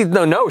some crazy.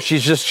 No,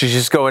 she's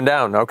just going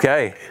down.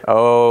 Okay.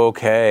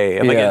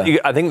 And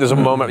I think there's a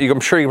moment. I'm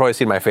sure you probably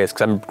see in my face,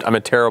 because I'm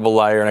a terrible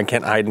liar and I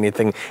can't hide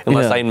anything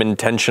unless I'm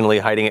intentionally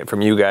hiding it from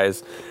you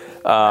guys.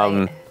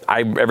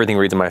 Everything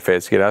reads in my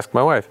face. You could ask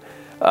my wife.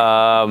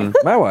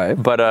 My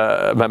wife.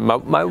 But my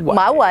wife.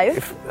 My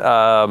wife.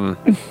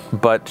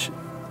 But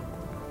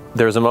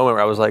there was a moment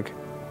where I was like,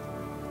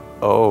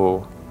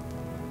 oh.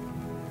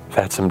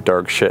 That's some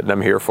dark shit, and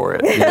I'm here for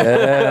it.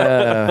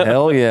 Yeah,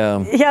 hell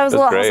yeah. Yeah, I was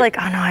like,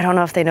 oh no, I don't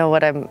know if they know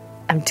what I'm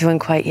doing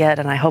quite yet,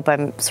 and I hope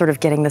I'm sort of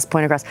getting this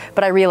point across.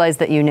 But I realized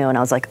that you knew, and I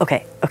was like,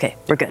 okay,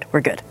 we're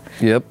good.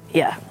 Yep.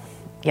 Yeah.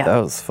 That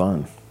was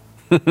fun.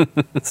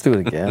 Let's do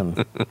it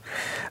again.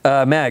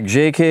 Mag,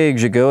 JK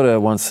Jagoda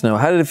wants to know,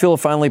 how did it feel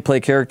to finally play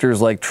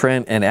characters like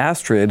Trent and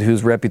Astrid,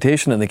 whose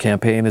reputation in the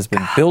campaign has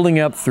been building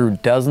up through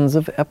dozens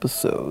of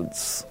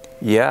episodes?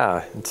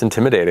 Yeah, it's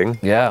intimidating.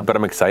 Yeah. But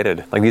I'm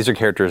excited. Like, these are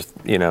characters,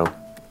 for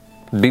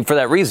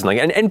that reason. Like,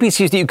 and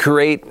NPCs that you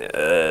create,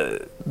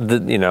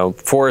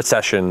 for a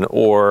session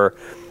or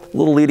a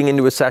little leading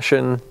into a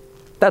session,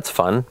 that's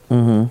fun.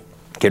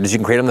 Characters you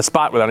can create on the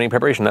spot without any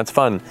preparation, that's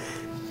fun.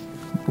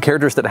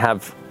 Characters that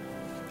have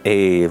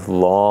a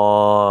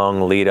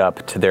long lead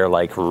up to their,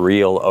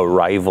 real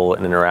arrival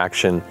and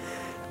interaction,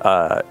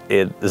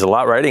 there's a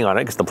lot riding on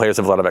it because the players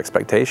have a lot of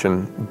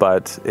expectation,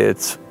 but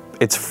it's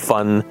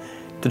fun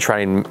to try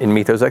and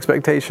meet those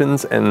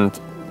expectations and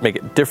make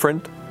it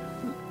different,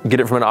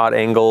 get it from an odd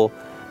angle,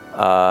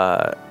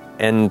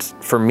 and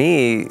for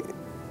me,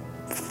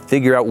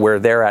 figure out where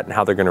they're at and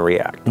how they're going to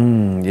react.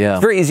 Yeah.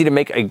 It's very easy to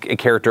make a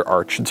character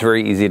arch. It's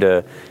very easy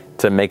to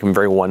make them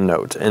very one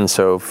note. And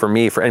so for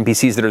me, for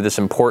NPCs that are this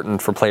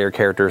important for player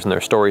characters and their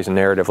stories and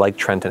narrative, like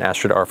Trent and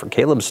Astrid are for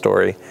Caleb's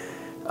story,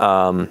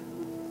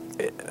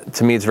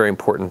 to me, it's very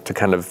important to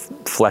kind of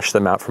flesh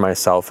them out for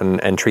myself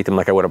and treat them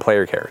like I would a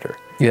player character.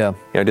 Yeah.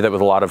 I do that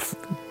with a lot of,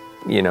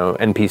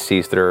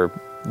 NPCs that are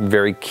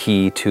very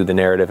key to the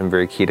narrative and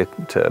very key to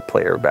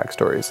player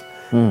backstories.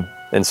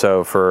 And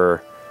so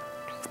for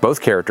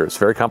both characters,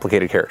 very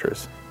complicated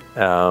characters,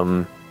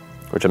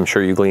 which I'm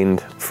sure you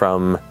gleaned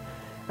from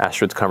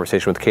Astrid's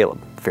conversation with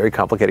Caleb. Very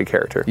complicated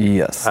character.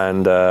 Yes.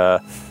 And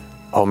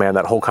oh man,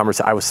 that whole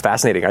conversation, I was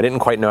fascinating. I didn't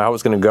quite know how it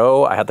was going to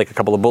go. I had like a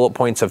couple of bullet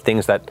points of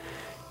things that,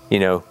 you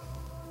know,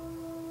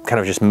 kind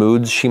of just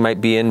moods she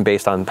might be in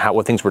based on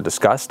what things were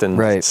discussed,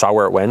 and saw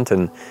where it went.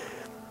 And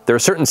there are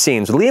certain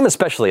scenes, Liam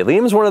especially.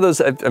 Liam's one of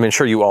those, I mean,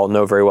 sure you all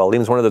know very well,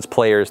 Liam's one of those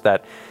players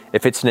that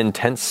if it's an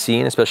intense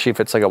scene, especially if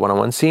it's like a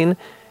one-on-one scene,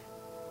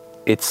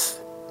 it's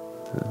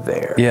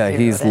there. Yeah,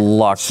 he's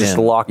locked in. Just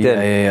locked in.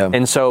 Yeah.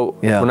 And so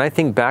when I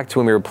think back to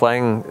when we were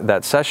playing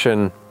that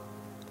session,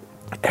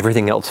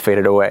 everything else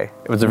faded away.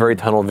 It was a very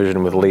tunnel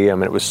vision with Liam,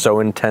 and it was so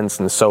intense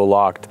and so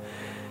locked.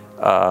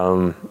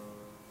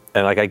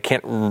 And like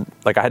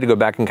I had to go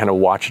back and kind of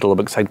watch it a little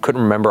bit because I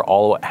couldn't remember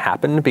all what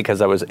happened because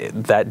I was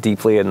that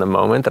deeply in the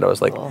moment that I was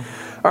like, all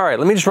right,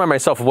 let me just remind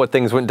myself of what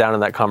things went down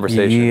in that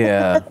conversation.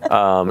 Yeah.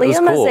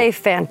 Liam is a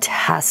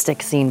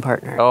fantastic scene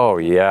partner. Oh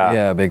yeah.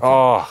 Yeah, big.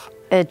 Oh.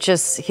 It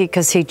just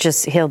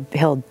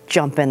he'll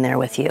jump in there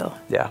with you.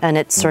 Yeah. And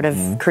it sort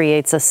of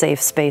creates a safe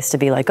space to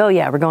be like, oh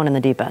yeah, we're going in the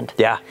deep end.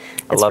 Yeah.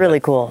 It's really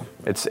cool.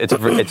 It's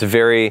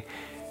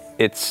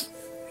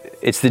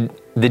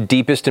the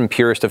deepest and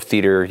purest of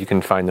theater you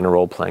can find in a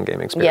role-playing game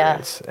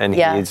experience. And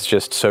he's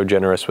just so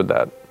generous with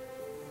that.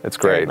 It's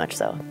great. Very much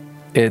so.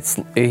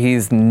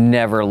 He's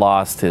never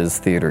lost his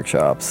theater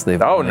chops.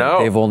 They've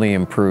only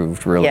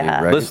improved, really.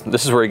 Yeah. Right?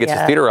 This is where he gets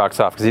his theater rocks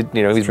off because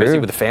he's busy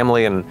with the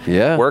family and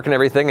work and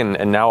everything,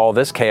 and now all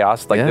this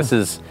chaos. Like this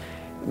is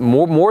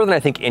more than I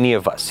think any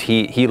of us.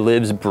 He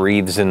lives,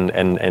 breathes,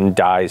 and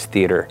dies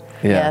theater.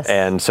 Yeah. Yes.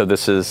 And so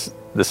this is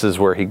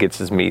where he gets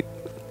his meat.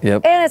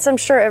 Yep. And I'm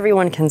sure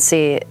everyone can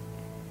see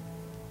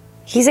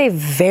he's a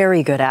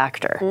very good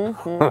actor.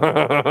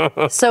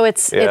 So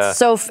it's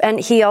so, and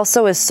he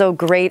also is so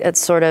great at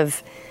sort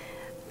of,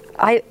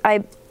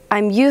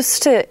 I'm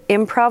used to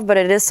improv, but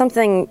it is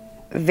something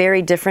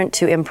very different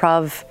to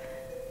improv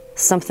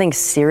something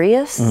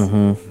serious.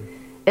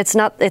 It's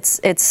not,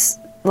 it's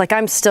like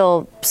I'm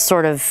still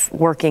sort of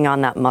working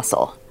on that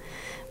muscle,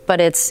 but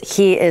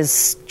he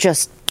is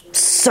just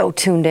so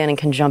tuned in and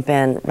can jump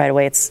in right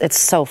away. It's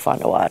so fun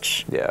to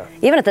watch. Yeah.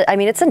 Even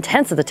it's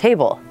intense at the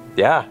table.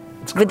 Yeah.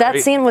 But that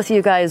scene with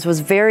you guys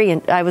was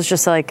I was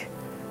just like,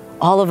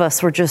 all of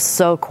us were just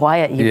so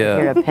quiet. You could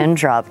hear a pin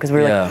drop because we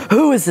were like,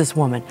 who is this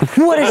woman?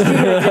 What is she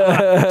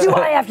gonna do? Do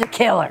I have to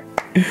kill her?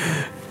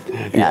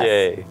 Yes.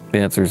 Yay. The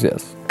answer is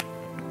yes.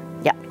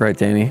 Yeah. Right,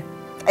 Danny?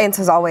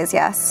 Answer's always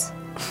yes.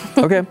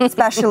 Okay.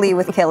 Especially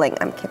with killing.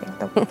 I'm kidding.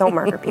 Don't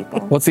murder people.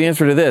 What's the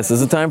answer to this?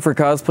 Is it time for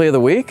cosplay of the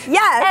week?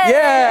 Yes!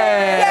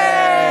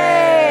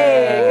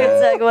 Yay!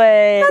 Good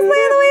segue. Cosplay of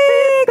the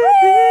week!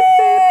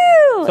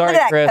 Woo! Sorry, Look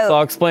at that Chris. coat.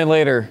 I'll explain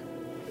later.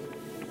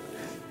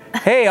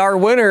 Hey, our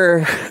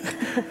winner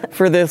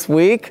for this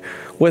week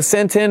was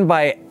sent in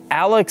by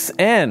Alex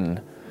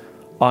N.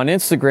 on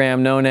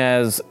Instagram, known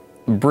as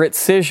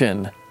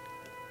Britcision.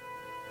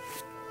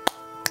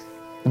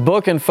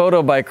 Book and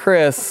photo by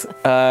Chris,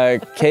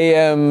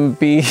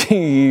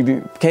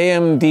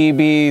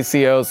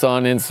 KMDBCOS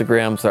on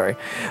Instagram. Sorry.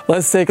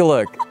 Let's take a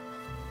look.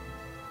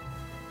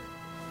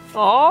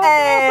 Oh,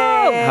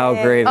 Hey. How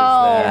great is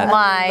that?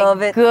 My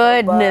Love it so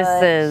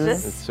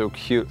goodnesses. it's so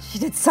cute. She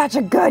did such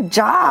a good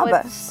job.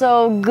 It's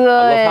so good.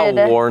 I love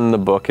how worn the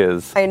book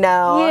is. I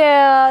know.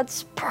 Yeah,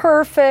 it's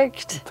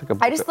perfect.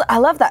 I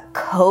love that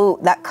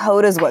coat. That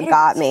coat is what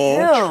got me.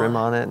 Trim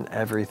on it and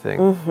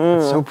everything.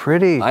 It's so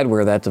pretty. I'd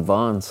wear that to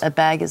Vaughn's. That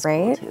bag is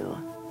Right? cool too.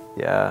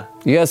 Yeah.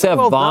 You guys have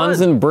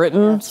Vaughn's in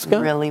Britain, It's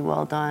Scott? really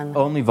well done.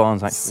 Only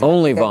Vaughn's, actually.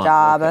 Only Good Vaughn's.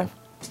 job. Okay.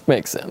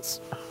 Makes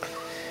sense.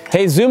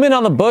 Hey, zoom in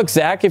on the book,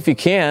 Zach, if you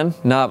can.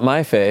 Not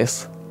my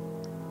face.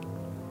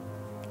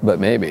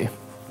 But maybe.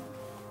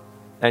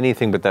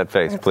 Anything but that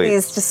face, please.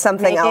 Please, just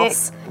something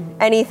else.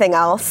 Anything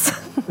else.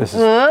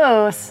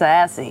 Oh,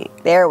 sassy.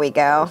 There we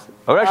go.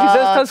 Oh, it actually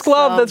says Tusk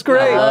Glove. That's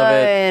great. love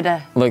it.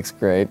 Good. Looks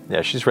great.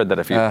 Yeah, she's read that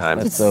a few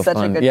times. That's so Such a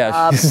fun. good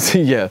yeah, job.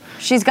 yeah.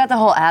 She's got the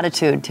whole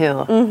attitude too.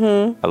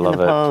 I love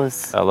the it.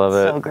 pose. I love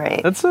it. So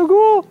great. That's so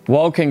cool.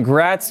 Well,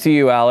 congrats to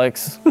you,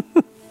 Alex.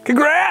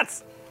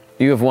 Congrats.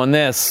 You have won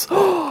this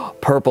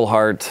Purple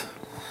Heart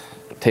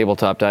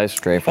tabletop dice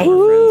tray from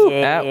our friends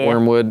at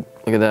Wormwood.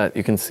 Look at that.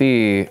 You can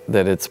see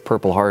that it's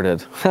purple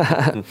hearted. Oh,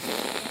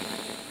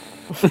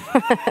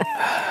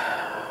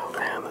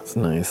 man, that's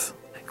nice.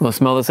 You want to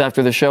smell this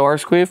after the show,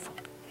 Arsqueef?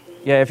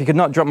 Yeah, if you could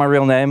not drop my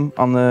real name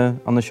on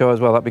the show as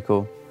well, that'd be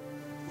cool.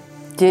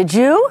 Did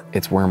you?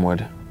 It's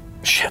Wormwood.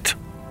 Shit.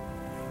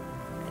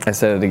 I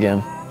said it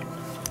again.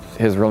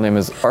 His real name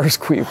is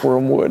Arsqueef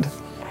Wormwood.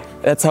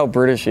 That's how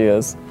British he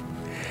is.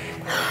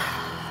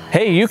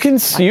 Hey, you can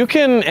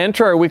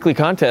enter our weekly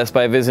contest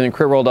by visiting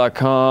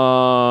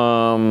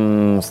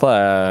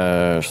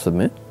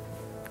critroll.com/submit.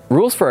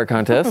 Rules for our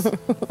contest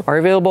are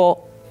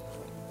available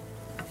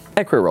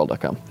at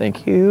critroll.com.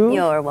 Thank you.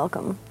 You're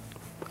welcome.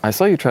 I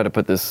saw you try to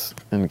put this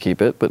and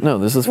keep it, but no,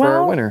 this is for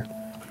our Well- winner.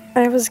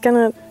 I was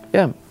gonna.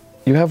 Yeah,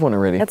 you have one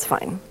already. It's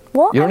fine.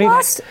 Well, You don't I need-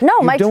 lost. No,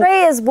 you my don't-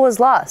 tray was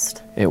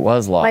lost. It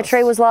was lost. My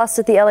tray was lost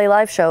at the LA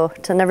Live show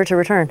to never to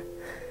return.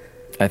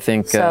 I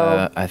think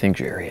So- I think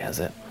Jerry has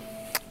it.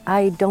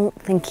 I don't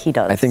think he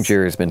does. I think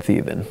Jerry's been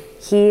thieving.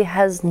 He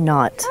has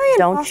not. Ryan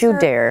Don't you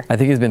Foster. dare. I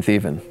think he's been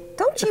thieving.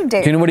 Don't you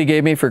dare. Do you know what he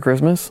gave me for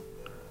Christmas?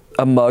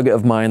 A mug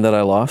of mine that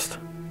I lost.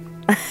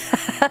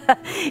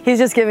 He's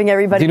just giving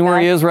everybody. Do you know where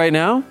he back. is right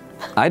now?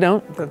 I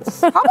don't.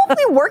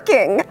 Probably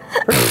working.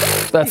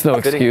 That's no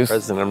Fitting excuse.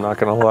 present, I'm not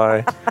gonna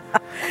lie.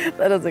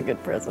 That is a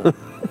good present.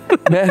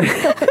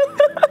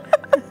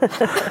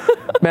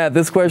 Matt,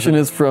 this question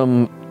is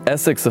from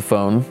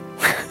Essexophone.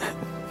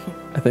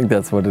 I think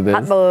that's what it is.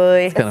 Hot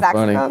boy. Kind of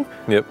funny.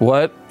 Saxophone. Yep.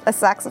 What? A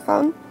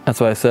saxophone. That's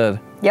what I said.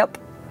 Yep.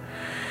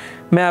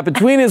 Matt,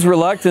 between his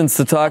reluctance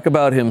to talk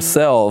about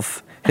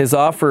himself, his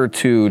offer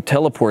to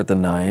teleport the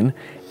Nine,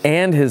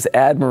 and his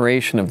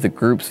admiration of the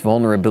group's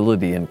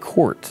vulnerability in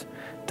court,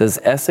 does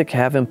Essek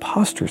have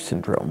imposter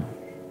syndrome?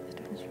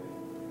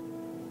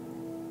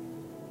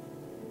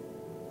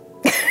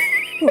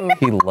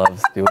 He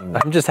loves doing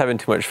that. I'm just having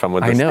too much fun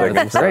with I this know, thing.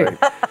 I'm it's great.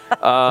 sorry.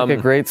 It's like a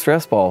great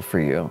stress ball for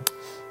you.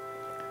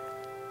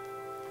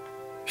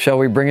 Shall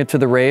we bring it to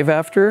the rave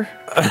after?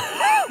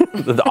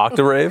 The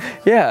Octarave?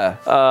 Yeah.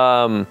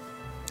 I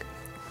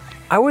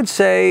would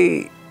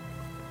say,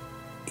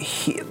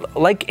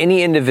 like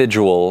any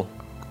individual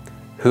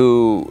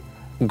who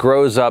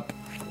grows up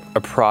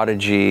a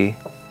prodigy,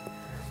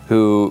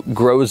 who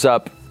grows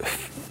up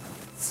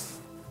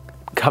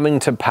coming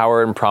to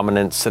power and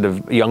prominence at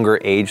a younger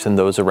age than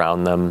those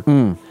around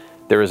them,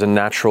 there is a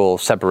natural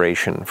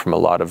separation from a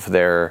lot of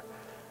their,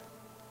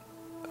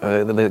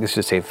 let's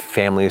just say,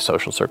 family,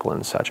 social circle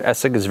and such.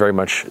 Essek is very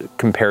much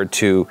compared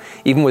to,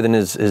 even within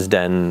his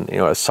den,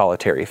 a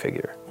solitary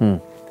figure.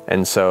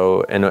 And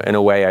so, in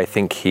a way, I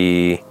think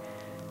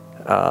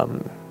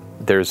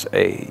there's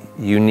a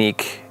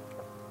unique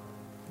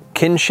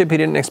kinship he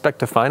didn't expect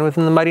to find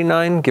within the Mighty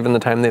Nine, given the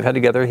time they've had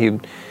together. He,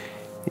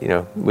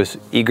 was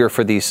eager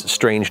for these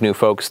strange new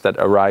folks that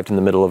arrived in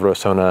the middle of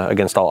Rosona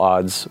against all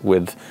odds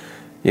with,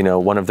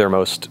 one of their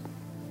most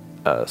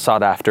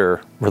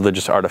sought-after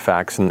religious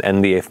artifacts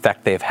and the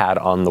effect they've had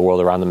on the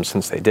world around them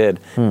since they did.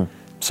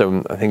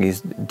 So I think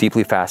he's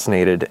deeply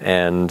fascinated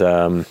and,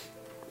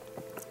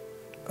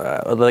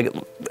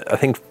 I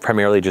think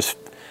primarily just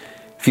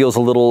feels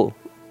a little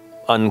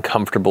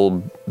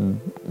uncomfortable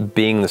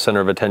being the center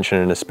of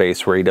attention in a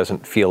space where he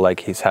doesn't feel like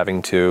he's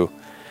having to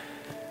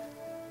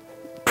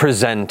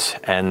present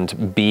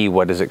and be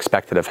what is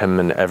expected of him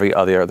in every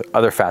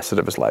other facet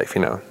of his life.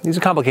 He's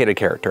a complicated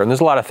character, and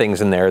there's a lot of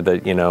things in there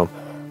that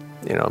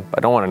I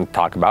don't want to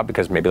talk about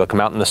because maybe they'll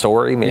come out in the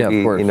story,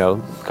 maybe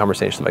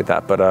conversations like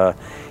that. But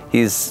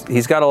he's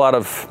got a lot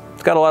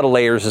of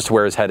layers as to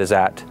where his head is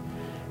at,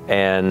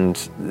 and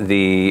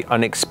the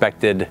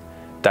unexpected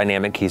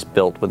dynamic he's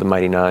built with the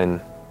Mighty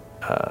Nine,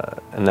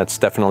 and that's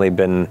definitely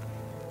been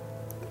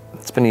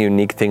a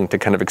unique thing to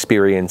kind of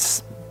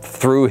experience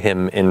through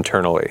him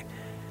internally.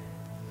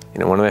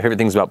 One of my favorite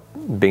things about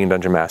being a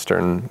dungeon master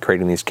and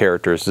creating these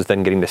characters is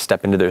then getting to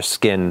step into their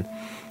skin,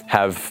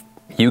 have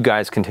you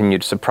guys continue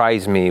to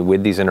surprise me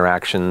with these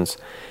interactions,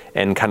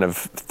 and kind of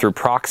through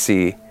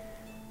proxy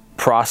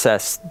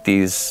process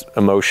these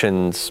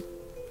emotions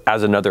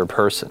as another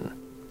person.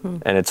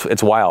 And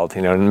it's wild.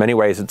 In many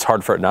ways it's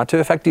hard for it not to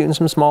affect you in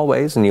some small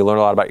ways, and you learn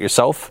a lot about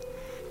yourself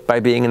by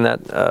being in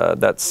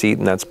that seat,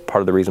 and that's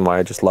part of the reason why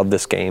I just love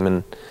this game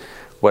and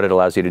what it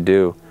allows you to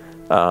do.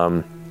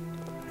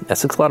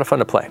 It's a lot of fun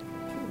to play,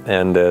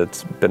 and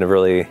it's been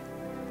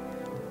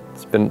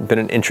been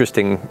an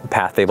interesting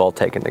path they've all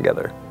taken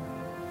together.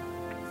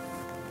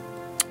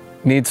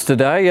 Needs to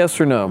die, yes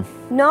or no?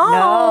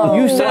 No.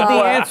 You said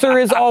the answer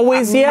is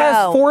always yes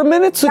No. 4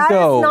 minutes That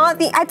ago. is not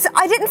the.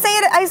 I didn't say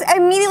it. I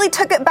immediately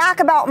took it back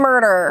about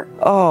murder.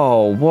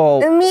 Oh,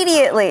 well,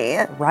 Immediately.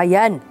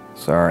 Ryan.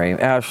 sorry.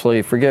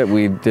 Ashley, forget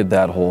we did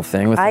that whole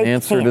thing with I an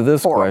answer to can't.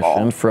 this Horrible.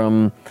 question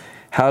from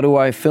How Do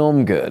I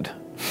Film Good?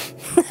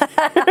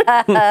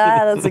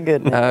 That's a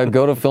good one.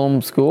 Go to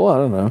film school? I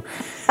don't know.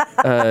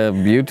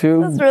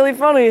 YouTube? That's really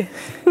funny.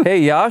 Hey,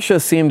 Yasha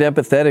seemed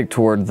empathetic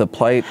toward the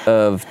plight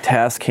of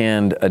task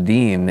hand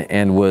Adine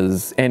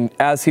and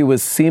as he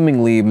was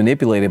seemingly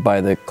manipulated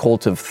by the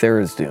cult of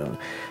Tharizdun.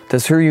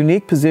 Does her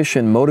unique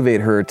position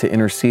motivate her to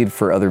intercede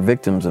for other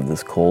victims of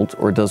this cult,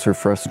 or does her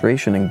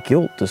frustration and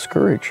guilt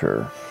discourage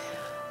her?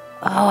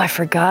 Oh, I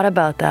forgot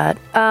about that.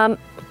 How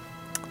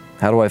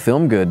Do I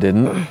Film Good,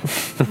 didn't?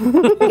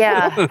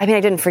 Yeah, I mean,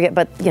 I didn't forget,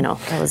 but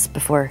that was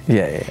before.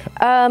 Yeah.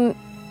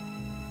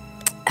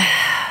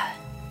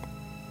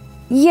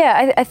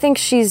 Yeah, I think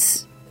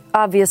she's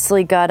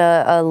obviously got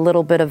a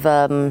little bit of,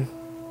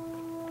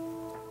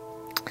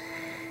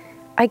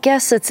 I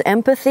guess it's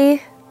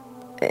empathy,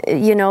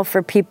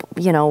 for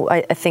people,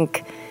 I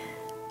think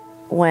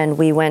when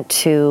we went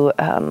to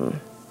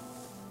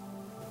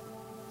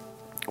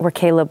where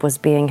Caleb was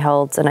being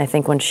held, and I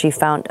think when she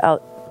found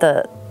out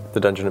The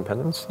Dungeon of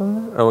Penance?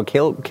 Oh,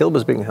 Caleb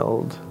was being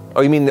held.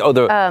 Oh, you mean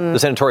the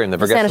sanatorium, the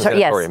Vergesse's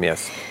sanatorium, yes.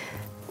 sanatorium,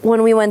 yes.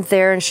 when we went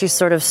there and she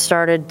sort of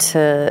started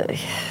to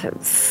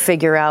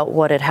figure out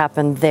what had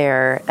happened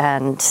there,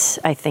 and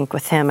I think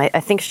with him, I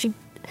think she's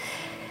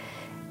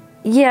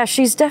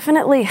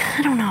definitely,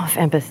 I don't know if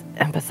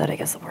empathetic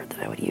is the word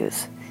that I would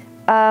use.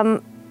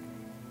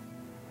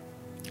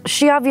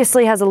 She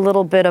obviously has a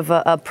little bit of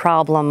a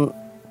problem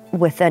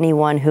with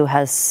anyone who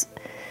has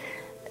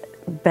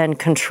been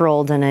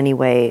controlled in any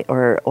way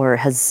or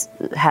has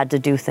had to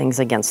do things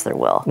against their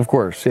will. Of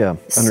course, yeah.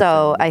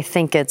 So I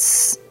think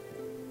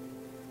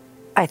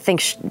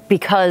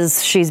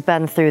because she's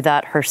been through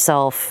that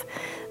herself,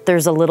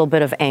 there's a little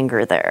bit of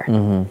anger there.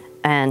 Mm-hmm.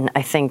 And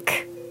I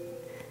think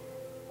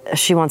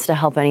she wants to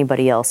help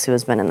anybody else who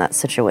has been in that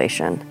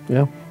situation.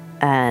 Yeah.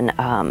 And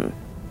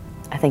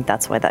I think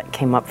that's why that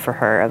came up for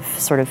her, of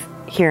sort of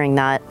hearing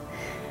that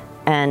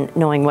and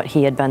knowing what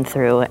he had been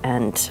through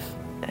and,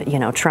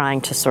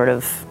 trying to sort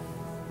of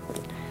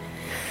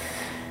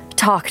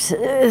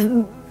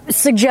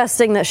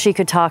suggesting that she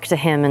could talk to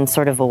him in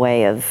sort of a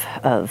way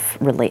of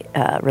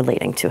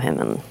relating to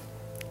him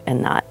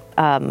and not.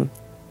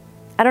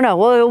 I don't know.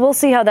 We'll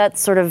see how that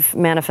sort of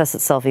manifests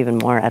itself even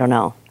more. I don't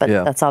know. But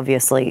that's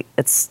obviously,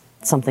 it's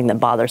something that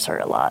bothers her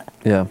a lot.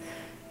 Yeah.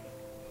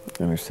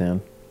 I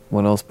understand.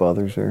 What else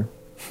bothers her?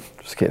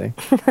 Just kidding.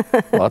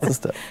 Lots of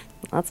stuff.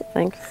 Lots of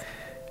things.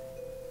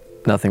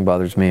 Nothing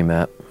bothers me,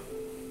 Matt,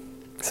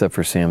 except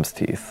for Sam's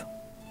teeth,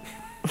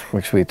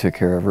 which we took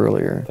care of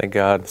earlier. Thank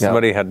God.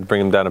 Somebody had to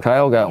bring him down a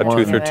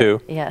tooth or two.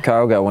 Yeah.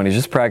 Kyle got one. He's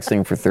just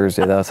practicing for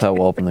Thursday. That's how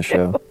we'll open the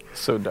show.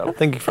 So dumb.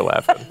 Thank you for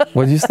laughing.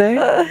 What did you say?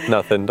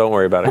 Nothing. Don't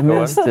worry about it. I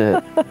missed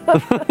it.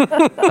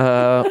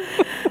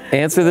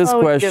 Answer this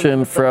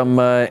question from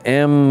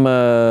M.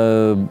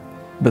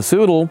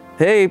 Basudel.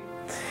 Hey,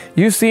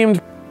 you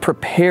seemed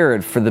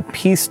prepared for the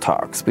peace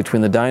talks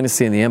between the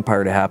Dynasty and the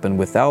Empire to happen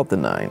without the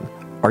Nine.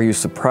 Are you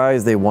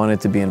surprised they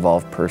wanted to be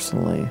involved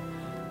personally?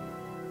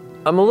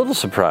 I'm a little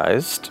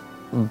surprised,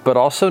 but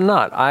also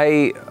not.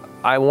 I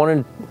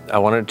wanted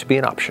it to be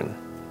an option.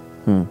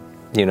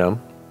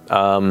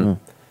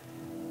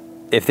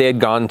 If they had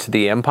gone to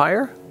the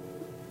Empire,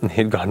 and they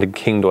had gone to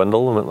King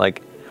Dwendal and went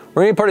like,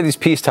 "We're any part of these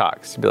peace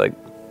talks," you'd be like,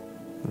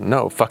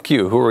 "No, fuck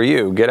you. Who are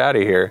you? Get out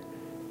of here."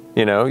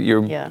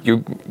 You're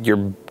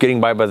getting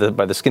by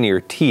the skin of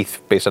your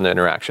teeth based on the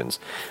interactions,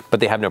 but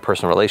they have no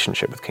personal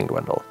relationship with King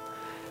Dwendal.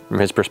 From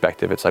his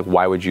perspective, it's like,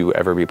 why would you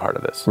ever be part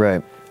of this?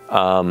 Right.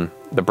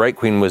 The Bright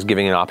Queen was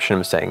giving an option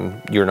of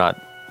saying, you're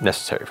not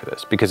necessary for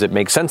this, because it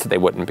makes sense that they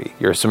wouldn't be.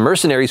 You're some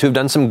mercenaries who have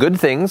done some good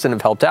things and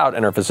have helped out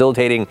and are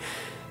facilitating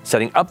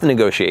setting up the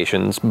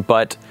negotiations,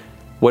 but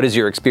what is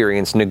your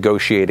experience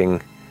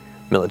negotiating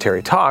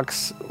military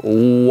talks?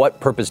 What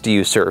purpose do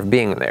you serve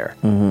being there?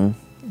 Mm-hmm.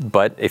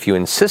 But if you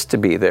insist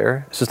on being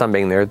there,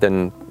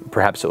 then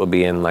perhaps it will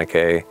be in like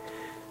a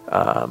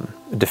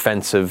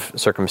defensive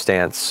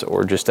circumstance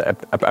or just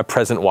a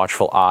present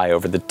watchful eye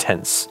over the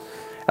tense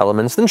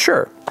elements, then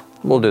sure,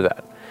 we'll do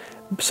that.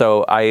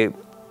 So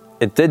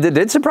it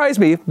did surprise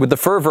me with the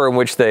fervor in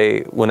which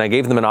when I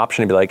gave them an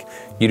option to be like,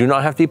 you do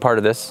not have to be part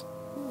of this,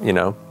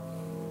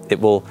 it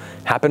will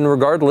happen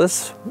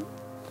regardless,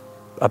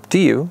 up to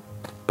you,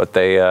 but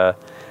they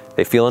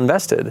feel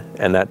invested,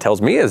 and that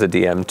tells me as a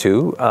DM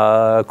too,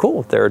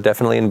 cool, they're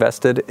definitely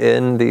invested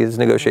in these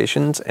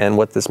negotiations and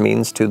what this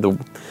means to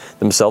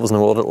themselves and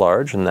the world at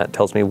large, and that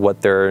tells me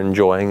what they're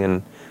enjoying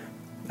and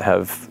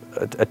have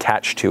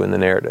attached to in the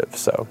narrative.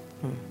 So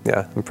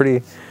yeah, I'm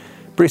pretty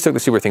stoked to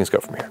see where things go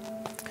from here.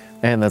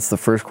 And that's the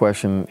first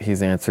question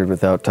he's answered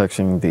without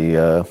touching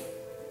the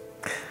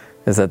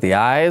is that the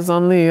eyes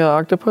on the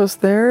octopus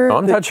there? Oh,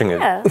 I'm touching it.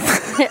 Yeah.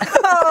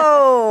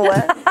 Oh!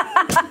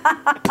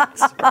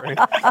 Sorry.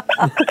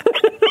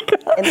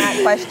 And that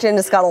question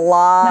just got a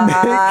lot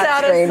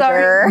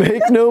stranger.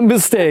 Make no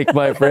mistake,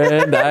 my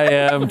friend, I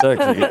am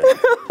touching it.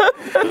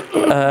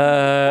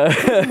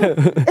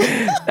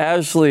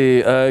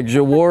 Ashley,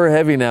 Jawar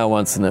Heavy now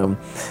wants to know,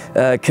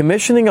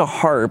 commissioning a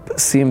harp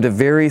seemed a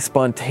very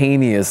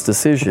spontaneous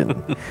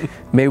decision.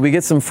 May we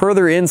get some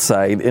further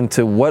insight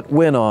into what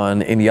went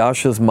on in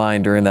Yasha's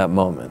mind during that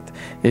moment?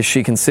 Is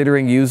she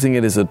considering using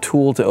it as a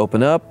tool to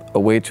open up, a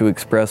way to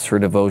express her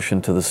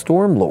devotion to the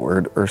Storm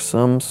Lord, or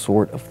some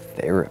sort of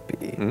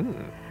therapy?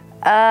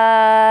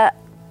 Or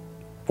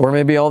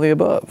maybe all the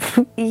above.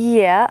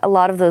 Yeah, a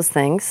lot of those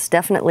things.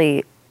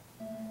 Definitely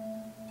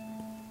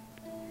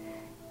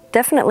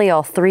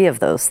all three of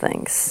those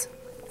things.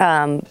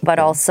 But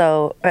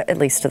also, at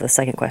least to the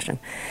second question.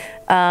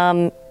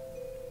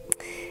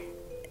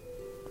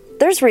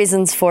 There's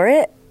reasons for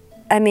it.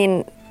 I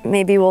mean,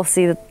 maybe we'll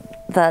see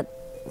that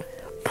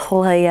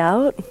play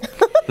out.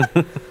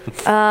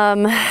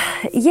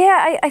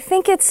 I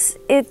think it's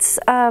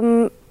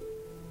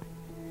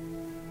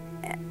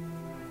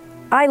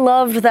I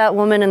loved that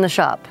woman in the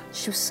shop.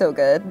 She was so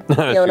good.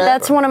 Fiona.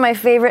 That's one of my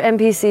favorite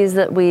NPCs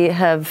that we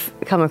have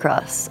come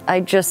across.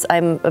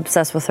 I'm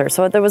obsessed with her.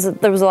 So there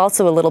was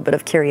also a little bit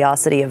of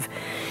curiosity of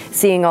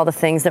seeing all the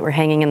things that were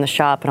hanging in the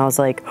shop, and I was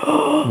like,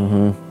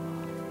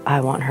 I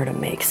want her to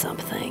make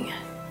something.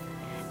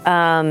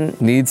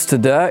 Needs to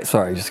die?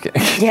 Sorry, just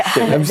kidding. Yeah.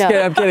 I'm just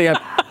kidding.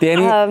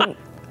 Danny,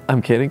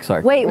 I'm kidding.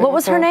 Sorry. Wait, what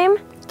was her name?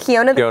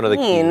 Kiona the Kiona the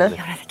Queen. Queen.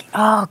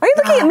 Oh, Why are you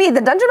looking at me?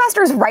 The Dungeon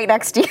Master is right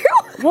next to you.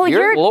 well,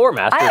 You're lore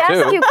master, I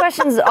ask too. you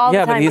questions all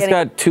Yeah, the time. but he's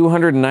getting- got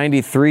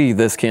 293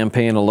 this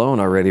campaign alone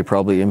already,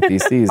 probably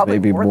NPCs, Probably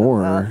maybe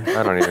more than more.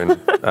 I don't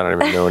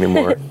even know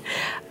anymore.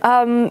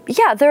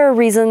 Yeah, there are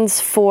reasons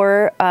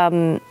for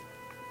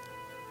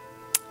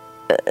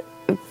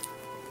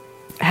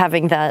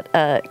having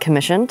that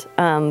commissioned,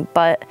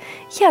 but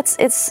yeah,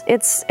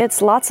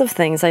 it's lots of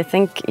things. I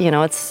think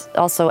it's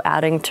also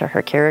adding to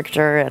her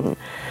character, and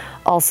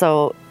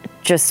also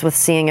just with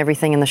seeing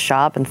everything in the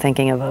shop and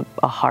thinking of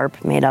a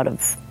harp made out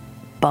of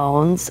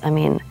bones. I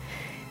mean,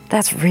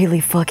 that's really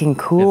fucking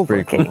cool It's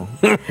pretty looking.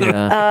 cool.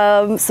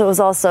 Yeah. So it was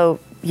also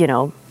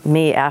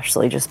me,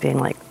 Ashley, just being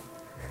like,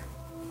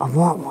 I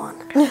want one.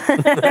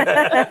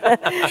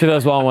 She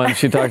does want one.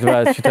 She talked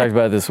about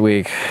it this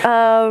week.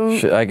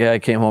 I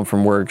came home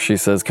from work. She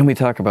says, "Can we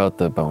talk about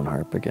the bone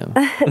harp again?"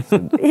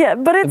 Yeah,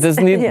 but It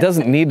it's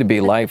doesn't need to be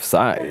life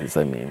size.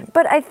 I mean,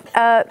 But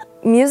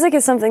music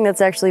is something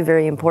that's actually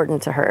very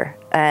important to her,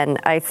 and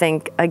I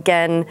think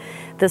again,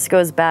 this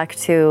goes back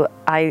to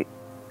I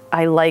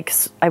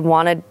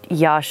wanted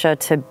Yasha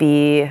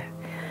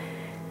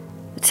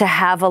to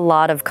have a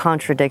lot of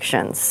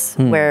contradictions,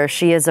 where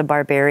she is a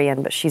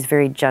barbarian, but she's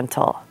very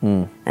gentle,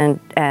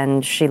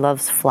 and she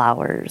loves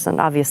flowers, and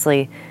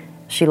obviously,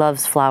 she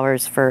loves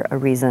flowers for a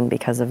reason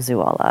because of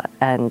Zuala,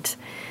 and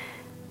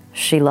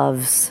she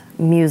loves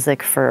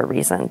music for a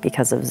reason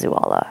because of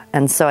Zuala,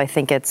 and so I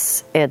think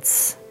it's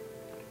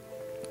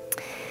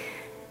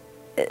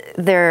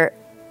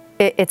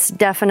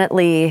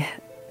definitely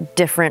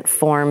different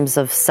forms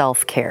of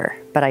self-care,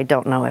 but I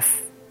don't know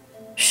if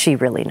she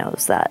really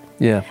knows that.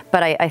 yeah.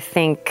 But I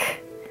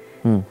think,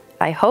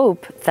 I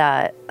hope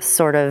that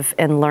sort of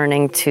in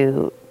learning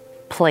to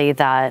play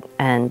that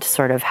and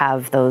sort of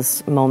have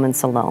those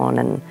moments alone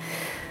and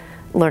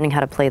learning how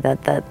to play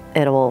that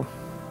it'll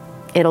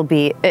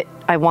be,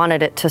 I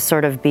wanted it to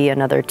sort of be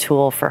another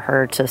tool for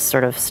her to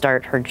sort of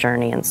start her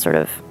journey and sort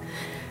of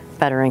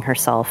bettering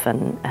herself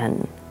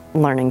and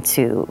learning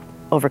to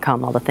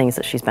overcome all the things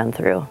that she's been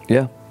through.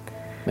 Yeah.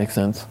 Makes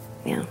sense.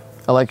 Yeah.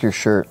 I like your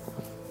shirt.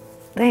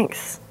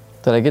 Thanks.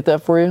 Did I get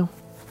that for you?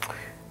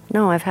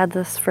 No, I've had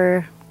this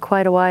for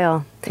quite a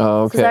while.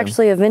 Oh, This is okay.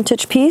 actually a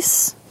vintage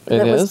piece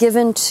that was is?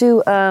 given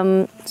to,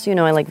 so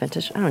I like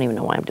vintage. I don't even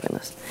know why I'm doing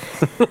this.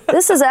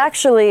 This is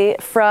actually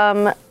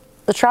from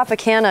the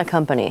Tropicana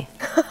company.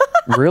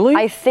 Really?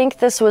 I think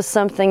this was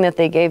something that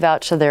they gave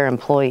out to their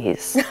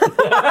employees.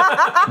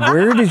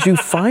 Where did you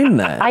find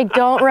that? I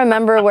don't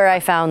remember where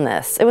I found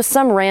this. It was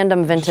some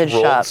random vintage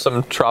Rolled shop.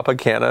 some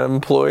Tropicana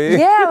employee.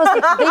 Yeah, it was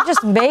like, they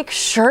just make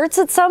shirts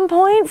at some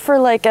point for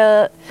like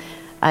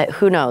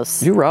who knows?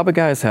 Did you rob a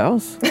guy's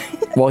house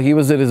while he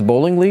was at his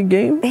bowling league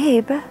game?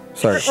 Babe.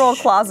 Sorry. Roll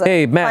closet.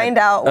 Hey, Matt. Find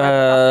out.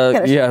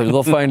 Where Yeah,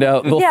 they'll find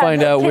out. They'll Yeah,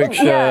 find out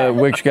yeah.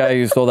 which guy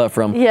you stole that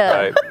from.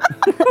 Yeah, Right.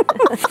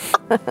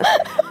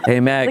 Hey,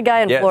 Matt. the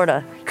guy in Yes.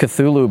 Florida.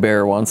 Cthulhu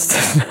Bear wants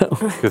to know.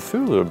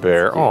 Cthulhu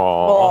bear. Aww.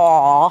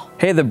 Aw.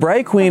 Hey, the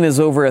Bright Queen is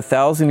over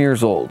 1,000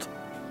 years old.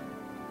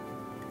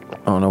 I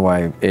don't know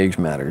why age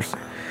matters.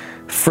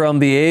 From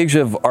the age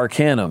of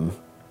Arcanum,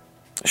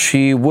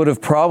 she would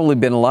have probably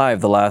been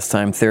alive the last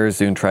time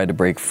Tharizdun tried to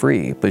break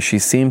free, but she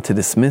seemed to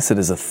dismiss it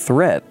as a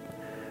threat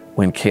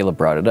when Caleb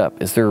brought it up.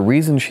 Is there a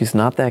reason she's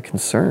not that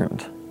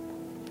concerned?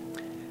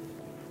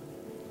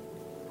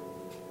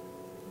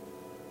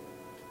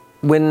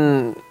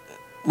 When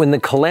the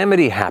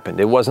calamity happened,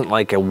 it wasn't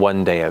like a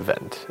one-day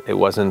event. It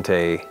wasn't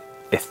a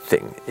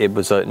thing. It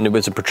was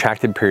a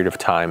protracted period of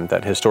time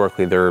that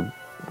historically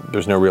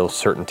there's no real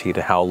certainty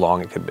to how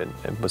long it could have been.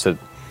 It was a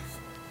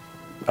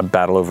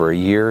battle over a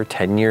year,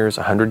 10 years,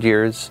 100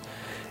 years.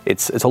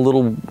 It's a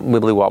little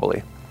wibbly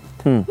wobbly.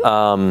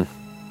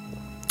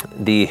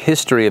 The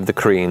history of the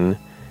Kryn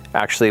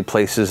actually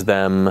places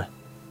them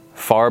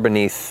far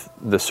beneath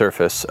the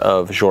surface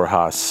of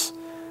Xhorhas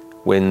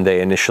when they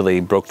initially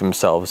broke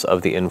themselves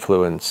of the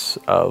influence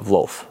of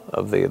Lolth,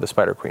 of the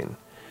Spider Queen,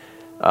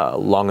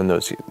 long in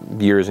those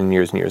years and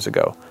years and years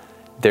ago.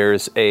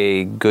 There's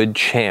a good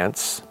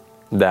chance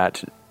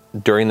that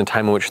during the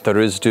time in which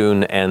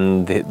Tharizdun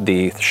and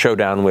the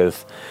showdown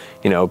with,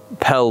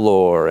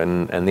 Pelor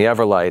and the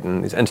Everlight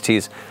and these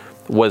entities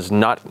was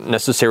not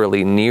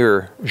necessarily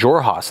near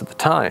Xhorhas at the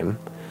time.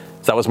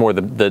 So that was more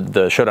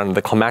the showdown of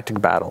the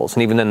climactic battles.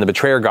 And even then, the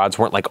Betrayer gods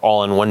weren't like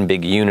all in one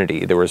big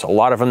unity. There was a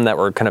lot of them that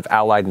were kind of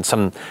allied, and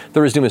some.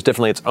 Tharizdun was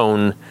definitely its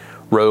own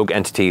rogue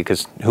entity,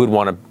 because who would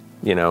want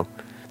to,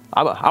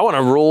 I want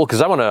to rule because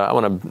I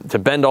want to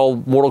bend all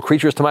mortal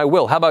creatures to my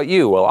will. How about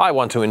you? Well, I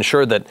want to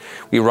ensure that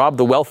we rob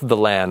the wealth of the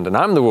land, and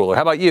I'm the ruler.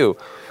 How about you?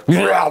 Cool,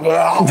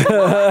 let's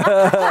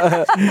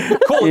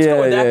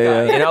go with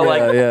that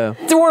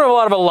guy. There weren't a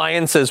lot of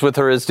alliances with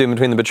Tharizdun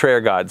between the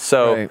Betrayer gods.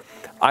 So Right.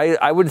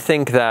 I would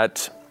think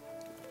that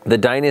the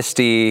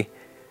dynasty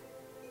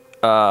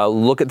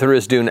look at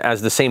Tharizdun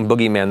as the same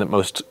boogeyman that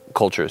most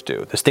cultures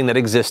do. This thing that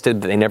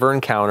existed that they never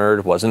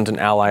encountered, wasn't an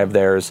ally of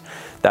theirs,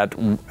 that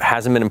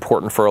hasn't been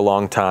important for a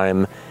long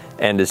time,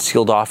 and is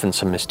sealed off in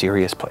some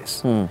mysterious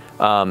place.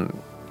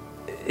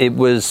 It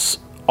was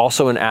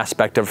also an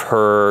aspect of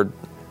her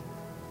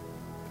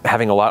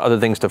having a lot of other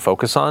things to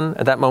focus on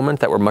at that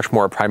moment that were much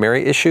more a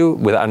primary issue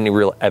without any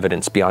real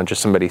evidence beyond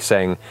just somebody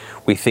saying,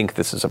 we think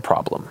this is a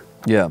problem.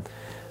 Yeah.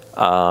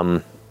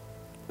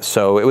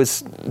 So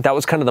that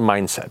was kind of the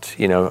mindset,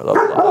 you know.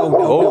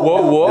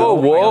 Whoa.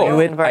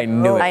 I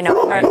knew it. I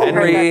know.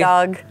 Henry,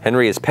 Dog.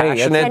 Henry is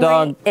passionate.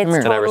 dog. It's And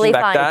I totally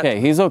respect fine. that. Okay,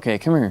 he's okay.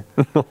 Come here.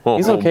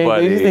 He's okay.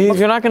 buddy.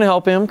 You're not going to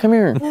help him. Come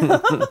here.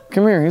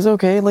 Come here. He's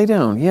okay. Lay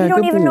down. Yeah. You don't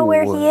good even know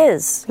where boy. he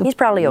is. He's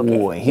probably okay.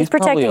 boy. He's He's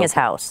probably protecting his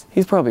okay. house.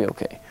 He's probably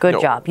okay. Good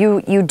No. job.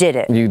 You did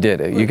it. You did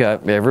it. You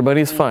got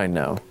everybody's fine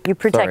now. You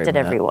protected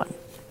Matt. everyone.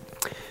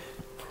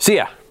 So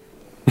yeah,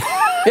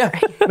 Yeah,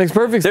 makes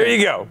perfect sense. there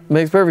you go.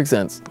 Makes perfect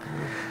sense.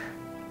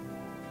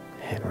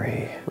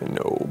 Henry,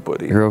 No,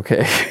 buddy. you're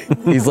okay.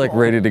 He's like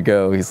ready to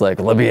go. He's like,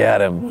 let me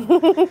at him.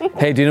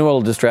 Hey, do you know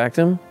what'll distract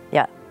him?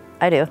 Yeah,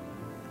 I do.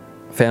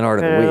 Fan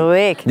art of the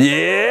week. Week.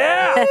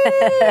 Yeah.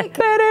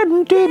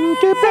 I'm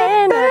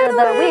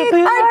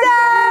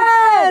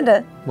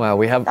dead! Wow,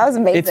 we have. That was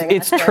amazing,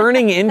 It's actually.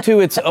 turning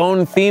into its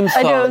own theme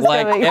I knew it song. was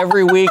Like coming.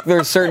 every week,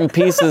 there's certain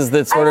pieces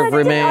that sort of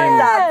remain.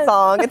 That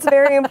song. It's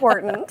very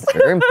important.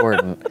 Very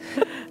important.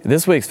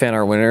 This week's fan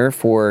art winner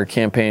for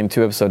campaign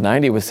 2, episode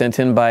 90 was sent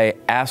in by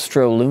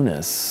Astro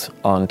Lunas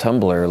on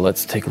Tumblr.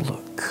 Let's take a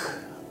look.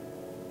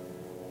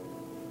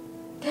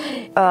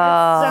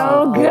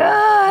 So good.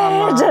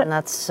 Come on,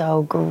 that's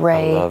so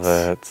great. Love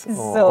it.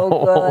 So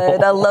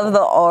good. I love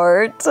the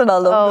art and I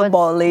love the it's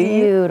Molly.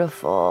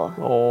 beautiful.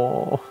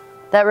 Oh.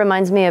 That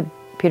reminds me of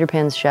Peter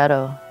Pan's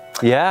shadow.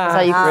 Yeah. That's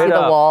how you can see straight the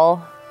up.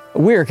 wall.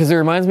 Weird, because it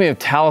reminds me of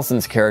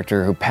Talison's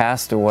character who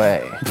passed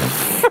away.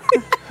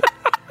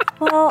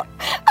 Well,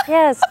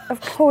 yes, of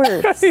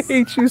course. I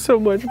hate you so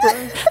much,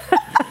 Brian.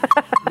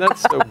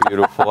 That's so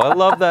beautiful. I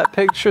love that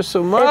picture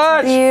so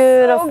much.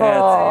 Beautiful.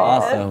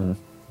 Awesome.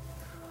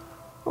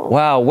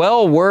 Wow,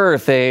 well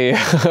worth a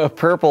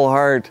Purple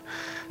Heart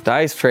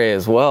dice tray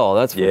as well.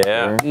 That's for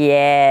Yeah. sure.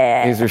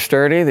 Yeah. These are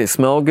sturdy. They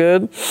smell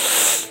good.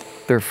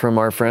 They're from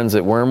our friends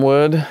at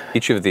Wormwood.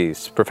 Each of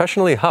these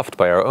professionally huffed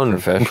by our own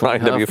Brian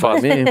W. Huff by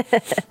Foster. me.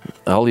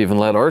 I'll even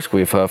let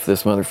Arsqueef huff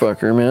this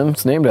motherfucker, man.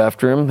 It's named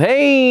after him.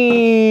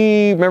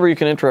 Hey! Remember, you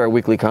can enter our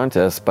weekly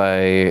contest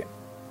by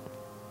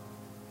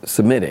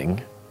submitting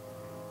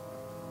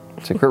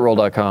to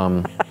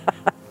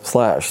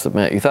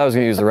critroll.com/submit. You thought I was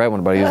going to use the right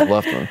one, but I used the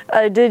left one.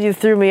 I did. You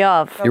threw me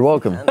off. You're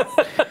welcome.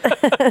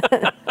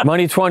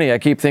 Money 20, I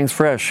keep things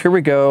fresh. Here we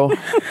go.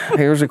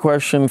 Here's a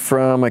question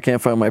from I Can't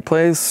Find My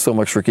Place. So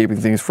much for keeping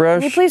things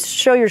fresh. Can you please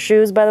show your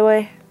shoes, by the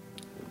way,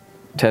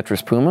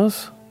 Tetris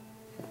Pumas.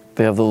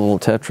 They have the little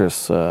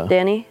Tetris.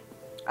 Danny?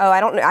 Oh, I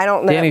don't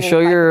know. Danny, that show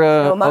means I your.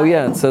 can show Oh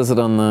yeah, mine. it says it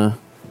on the.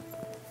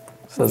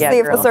 Says Yeah, See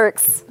it. if girl. this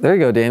works. There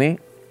you go, Danny.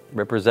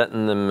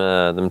 Representing them,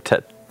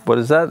 what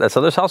is that? That's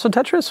also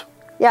Tetris?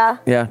 Yeah.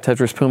 Yeah,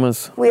 Tetris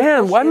Pumas. We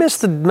have Man, I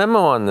missed the memo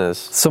on this.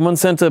 Someone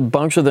sent a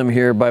bunch of them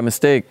here by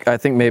mistake. I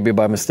think maybe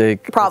by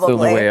mistake. That's the only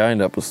Probably. way I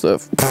end up with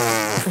stuff.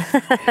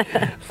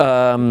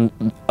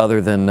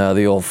 Other than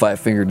the old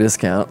 5-finger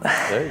discount.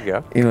 There you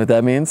go. You know what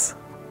that means?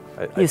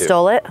 I You do.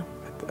 stole it?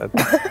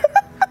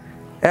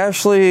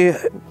 Ashley,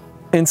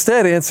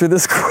 instead answer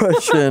this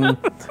question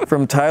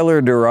from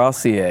Tyler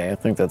DeRossier. I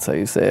think that's how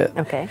you say it.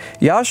 Okay.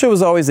 Yasha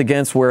was always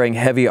against wearing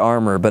heavy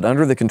armor, but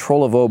under the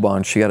control of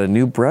Oban, she got a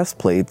new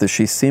breastplate that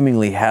she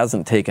seemingly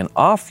hasn't taken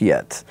off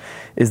yet.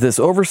 Is this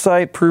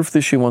oversight, proof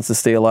that she wants to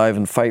stay alive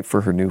and fight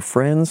for her new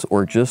friends,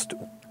 or just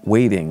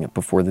waiting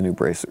before the new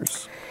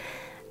bracers?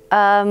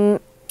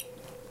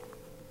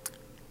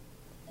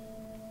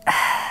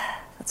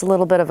 That's a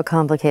little bit of a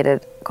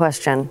complicated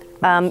question.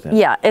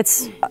 Yeah,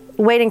 it's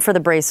waiting for the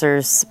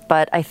bracers,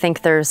 but I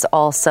think there's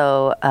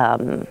also,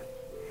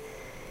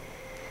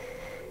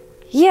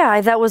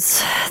 that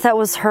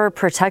was her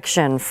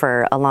protection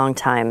for a long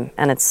time,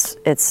 and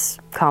it's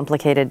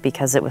complicated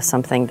because it was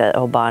something that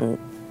Oban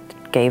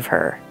gave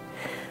her.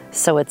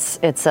 So it's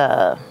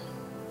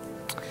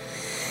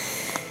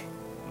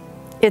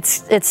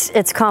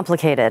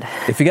complicated.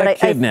 If you But got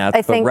kidnapped,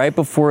 I think, but right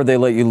before they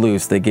let you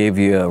loose, they gave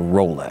you a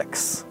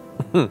Rolex.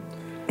 yeah,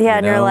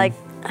 and you're know? like,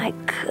 I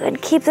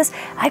could keep this.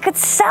 I could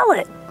sell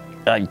it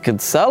I could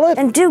sell it.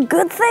 and do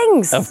good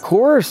things. Of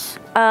course.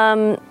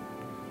 Yeah,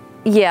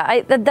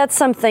 that's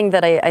something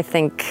that I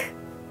think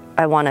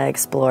I want to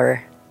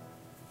explore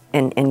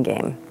in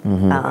game.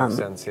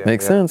 Sense, yeah,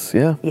 Makes yeah. sense,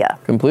 yeah. Yeah.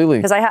 Completely.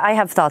 Because I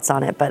have thoughts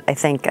on it, but I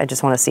think I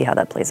just want to see how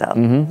that plays out.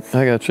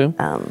 I got you.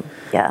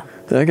 Yeah,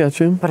 I got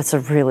you. but it's a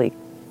really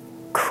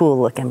cool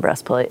looking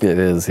breastplate It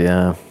is,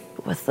 yeah.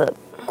 with the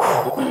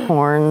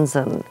horns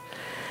and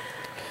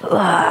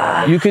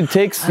You could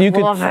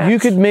love it. you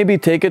could maybe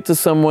take it to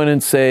someone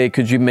and say,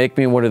 "Could you make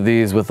me one of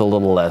these with a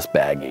little less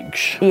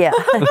baggage?" yeah,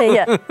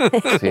 yeah,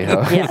 See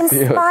how Yeah.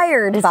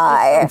 Inspired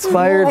by.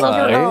 Inspired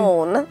Like your by.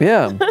 own.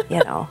 Yeah.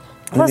 you know.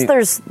 Plus,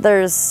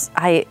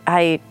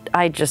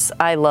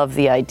 I love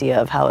the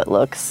idea of how it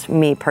looks,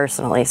 me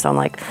personally. So I'm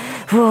like,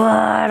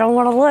 I don't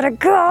want to let it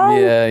go.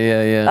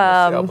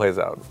 Yeah. See how it plays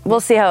out. We'll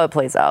see how it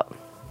plays out.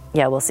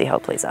 Yeah, we'll see how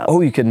it plays out.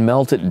 Oh, you can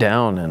melt it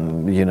down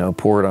and,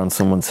 pour it on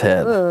someone's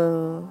head.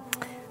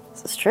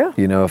 This is true.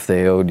 If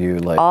they owed you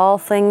like... All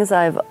things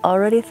I've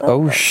already thought.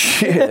 Oh,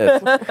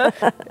 shit.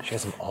 She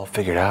has them all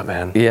figured out,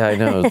 man. Yeah, I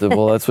know.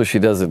 Well, that's what she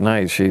does at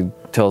night. She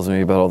tells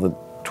me about all the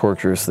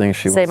torturous things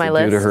she Say wants my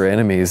to do to list. her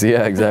enemies.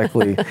 Yeah,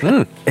 exactly.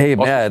 Hey,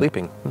 Also Matt.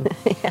 sleeping.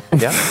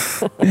 Yeah.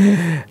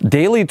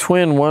 Daily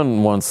Twin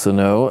 1 wants to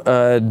know,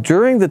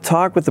 during the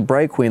talk with the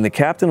Bright Queen, the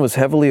captain was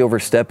heavily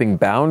overstepping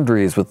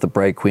boundaries with the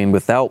Bright Queen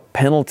without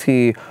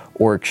penalty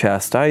or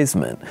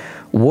chastisement.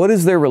 What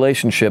is their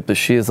relationship that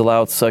she has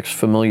allowed such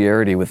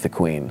familiarity with the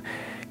Queen?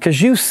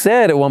 Because you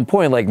said at one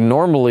point, like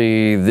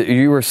normally,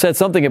 you said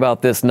something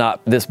about this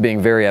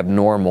being very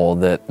abnormal,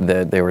 that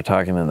they were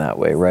talking in that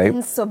way, right?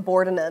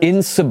 Insubordinate.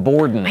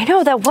 Insubordinate. I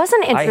know, that was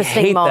an I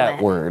interesting hate moment.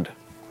 that word.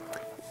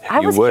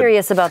 I was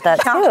curious about that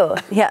too.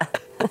 Yeah.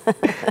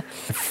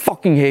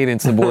 Fucking hate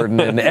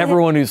insubordinate, and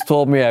everyone who's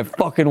told me I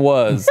fucking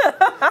was.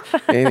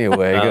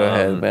 Anyway, go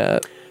ahead,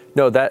 Matt.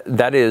 No,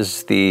 that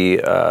is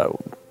the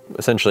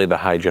essentially the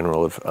High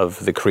General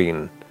of the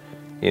Kreen.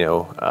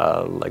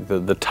 Like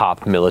the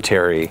top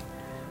military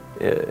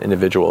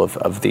individual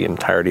of the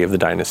entirety of the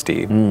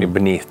dynasty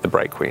beneath the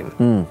Bright Queen.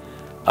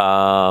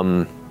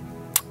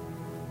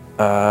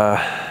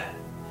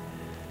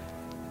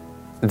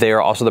 They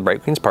are also the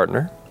Bright Queen's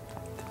partner.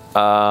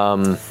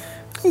 Yeah,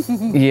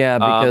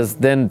 because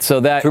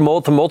through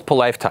multiple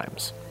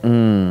lifetimes.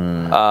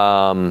 Both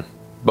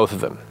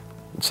of them.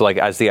 So like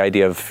as the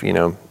idea of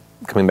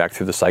coming back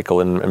through the cycle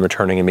and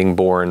returning and being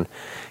born,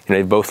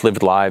 they both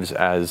lived lives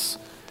as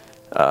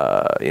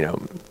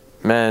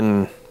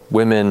men,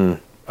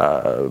 women,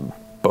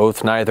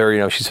 both,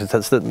 neither. She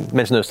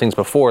mentioned those things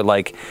before.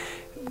 Like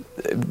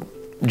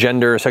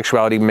gender,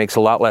 sexuality makes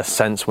a lot less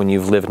sense when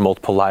you've lived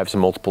multiple lives in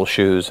multiple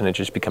shoes, and it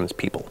just becomes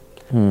people.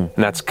 And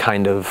that's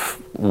kind of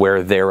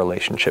where their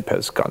relationship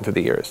has gone through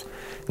the years,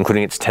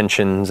 including its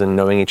tensions and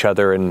knowing each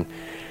other and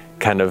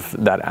kind of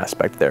that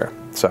aspect there.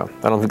 So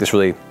I don't think this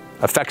really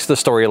affects the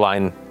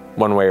storyline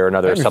one way or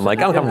another. So I'm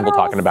like uncomfortable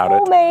talking about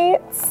it.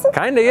 Soulmates.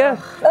 Kinda, yeah.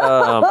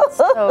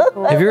 So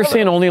cool. Have you ever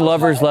seen Only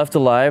Lovers Left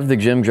Alive, the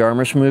Jim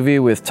Jarmusch movie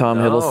with Tom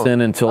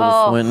Hiddleston and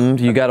Tilda Swinton?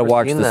 You got to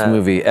watch seen this that.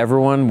 movie.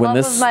 Everyone, when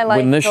Love of my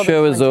life, this Tilda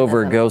show is Swinton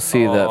over, is in go it.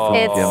 see that film.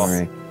 It's-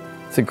 Gallery.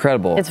 It's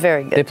incredible. It's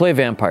very good. They play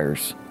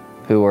vampires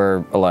who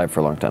are alive for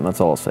a long time. That's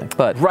all I'll say.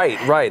 But Right.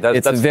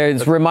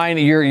 it's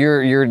reminding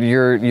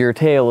your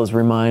tale is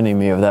reminding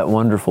me of that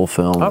wonderful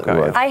film.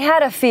 Okay. I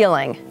had a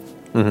feeling.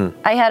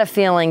 I had a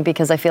feeling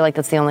because I feel like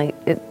that's the only.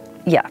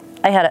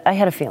 I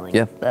had a feeling.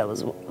 Yeah. That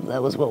was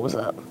what was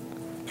up.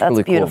 That's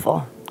really cool.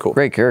 beautiful. Cool.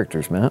 Great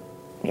characters, Matt.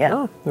 Yeah.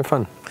 Oh, they're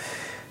fun.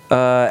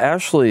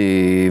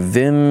 Ashley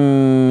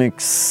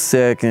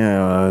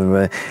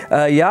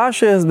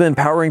Yasha has been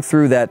powering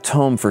through that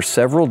tome for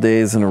several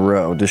days in a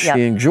row. Does Yep.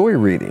 she enjoy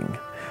reading?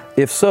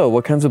 If so,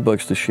 what kinds of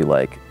books does she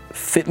like?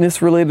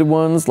 Fitness-related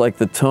ones like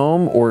the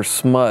tome, or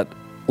smut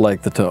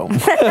like the tome?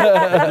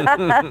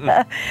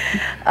 Yeah,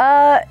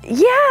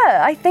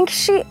 I think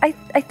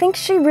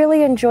she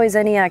really enjoys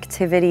any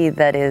activity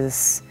that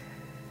is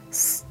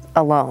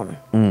alone,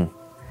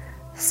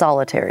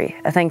 solitary.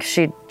 I think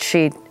she.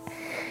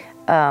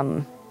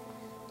 I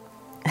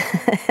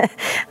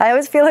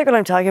always feel like when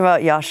I'm talking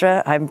about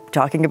Yasha, I'm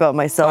talking about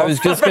myself. I was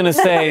just gonna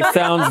say,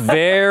 sounds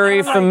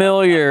very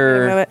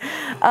familiar.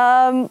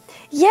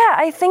 Yeah,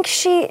 I think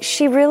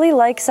she really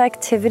likes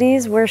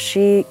activities where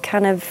she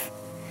kind of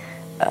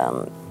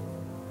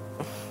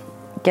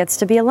gets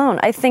to be alone.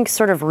 I think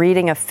sort of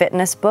reading a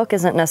fitness book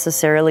isn't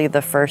necessarily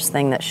the first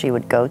thing that she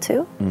would go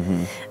to.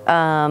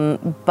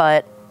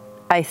 But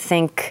I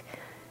think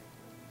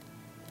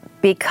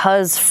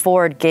because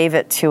Ford gave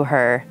it to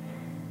her,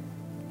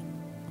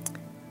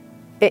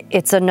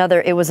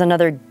 it was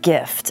another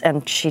gift,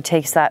 and she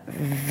takes that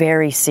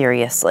very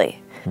seriously.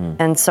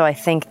 And so I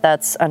think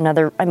that's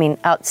another,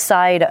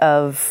 outside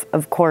of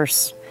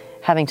course,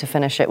 having to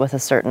finish it with a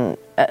certain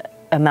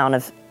amount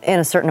of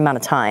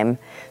time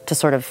to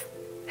sort of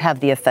have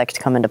the effect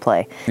come into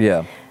play.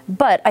 Yeah.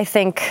 But I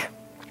think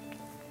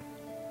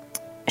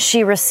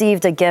she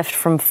received a gift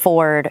from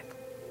Ford.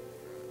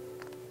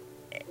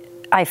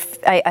 I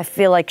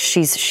feel like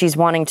she's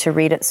wanting to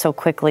read it so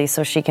quickly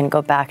so she can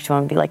go back to him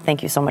and be like,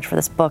 thank you so much for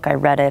this book. I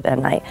read it,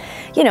 and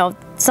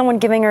someone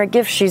giving her a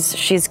gift,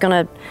 she's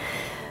gonna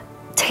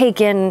take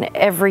in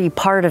every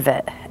part of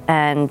it.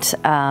 And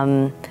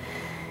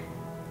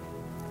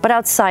but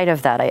outside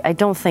of that, I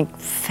don't think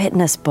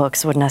fitness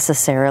books would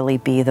necessarily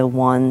be the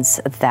ones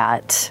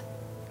that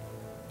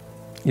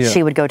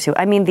she would go to.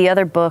 The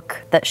other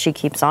book that she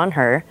keeps on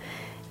her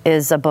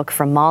is a book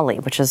from Molly,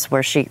 which is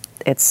where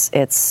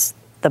it's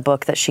the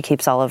book that she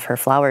keeps all of her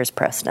flowers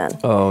pressed in.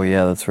 Oh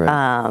yeah, that's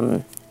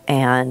right.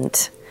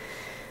 And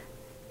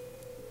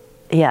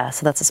yeah,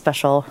 so that's a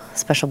special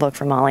book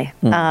for Molly.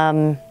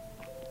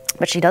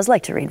 But she does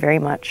like to read very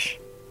much.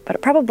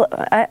 but probably,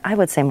 I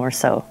would say more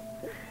so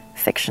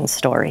fiction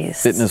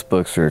stories. Fitness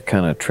books are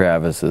kind of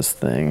Travis's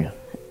thing.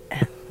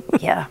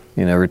 Yeah.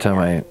 You know, every time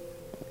I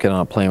get on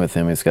a plane with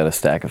him, he's got a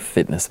stack of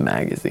fitness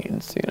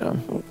magazines, you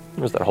know.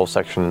 There's that whole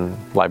section in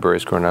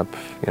libraries growing up,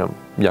 you know,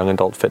 young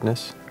adult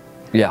fitness.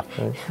 Yeah,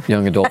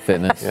 young adult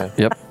fitness. Yeah.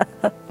 Yep.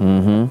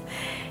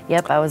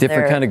 Yep, I was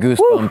Different there. kind of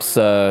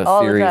Goosebumps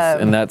All the series time.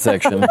 in that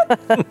section.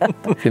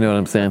 If you know what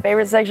I'm saying.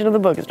 Favorite section of the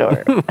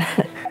bookstore.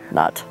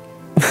 Not.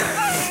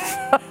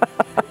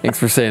 Thanks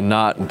for saying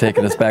not and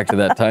taking us back to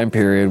that time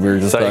period we were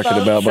just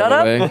talking about, by Shut the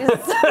up.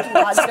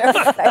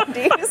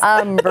 way.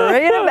 I'm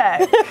bringing it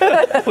back.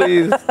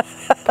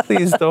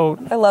 Please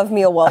don't. I love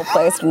me a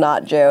well-placed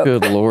not joke.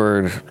 Good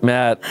Lord.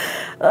 Matt,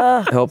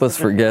 help us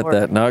forget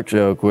that knock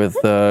joke with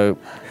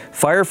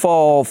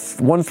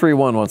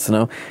Firefall131 wants to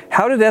know,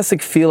 how did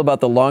Essek feel about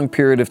the long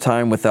period of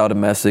time without a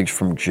message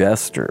from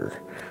Jester?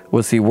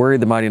 Was he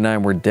worried the Mighty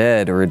Nine were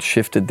dead or had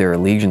shifted their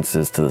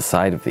allegiances to the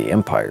side of the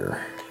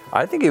Empire?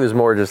 I think he was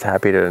more just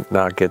happy to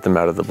not get them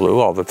out of the blue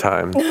all the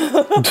time.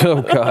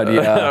 Oh, God,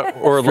 yeah.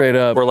 or Straight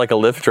up. Or like a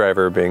Lyft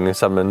driver being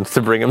summoned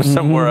to bring him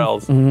somewhere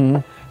else.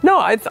 No,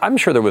 I'm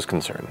sure there was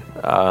concern.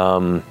 I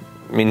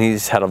mean,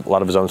 he's had a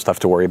lot of his own stuff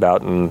to worry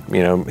about, and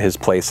you know, his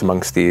place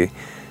amongst the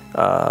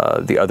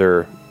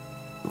other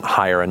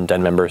higher end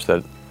den members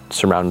that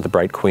surround the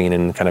Bright Queen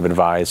and kind of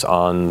advise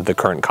on the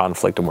current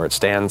conflict and where it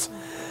stands.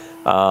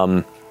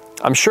 I'm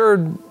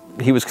sure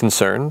he was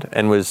concerned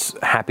and was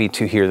happy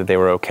to hear that they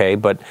were okay,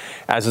 but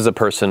as is a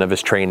person of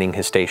his training,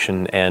 his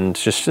station, and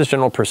just his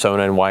general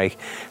persona and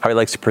how he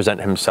likes to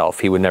present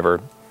himself, he would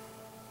never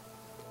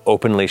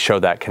openly show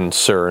that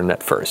concern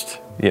at first,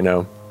 you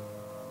know.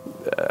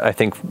 I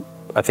think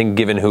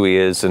given who he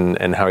is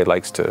and how he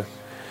likes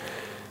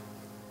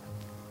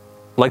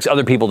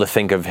other people to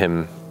think of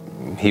him,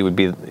 he would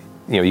be, you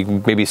know, you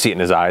can maybe see it in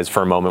his eyes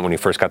for a moment when he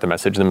first got the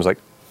message, and then was like,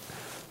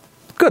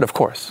 good, of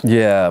course.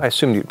 Yeah. I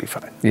assumed you'd be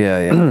fine.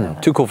 Yeah.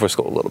 Too cool for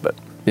school a little bit.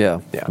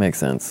 Yeah, makes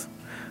sense.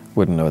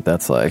 Wouldn't know what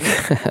that's like.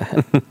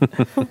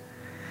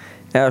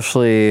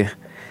 Ashley,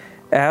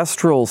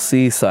 Astral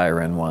Sea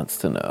Siren wants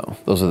to know.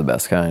 Those are the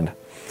best kind.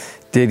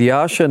 Did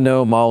Yasha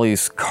know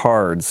Molly's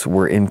cards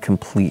were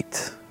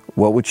incomplete?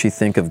 What would she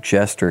think of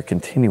Jester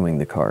continuing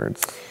the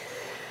cards?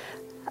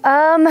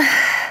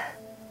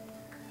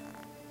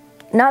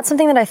 Not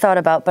something that I thought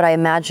about, but I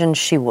imagine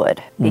she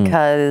would,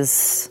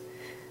 because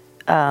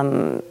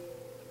I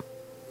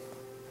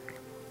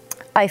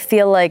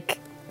feel like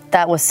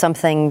that was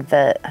something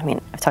that, I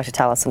mean, I've talked to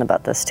Taliesin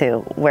about this too,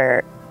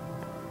 where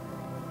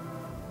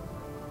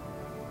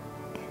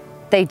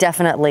they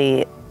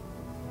definitely,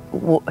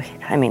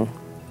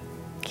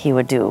 he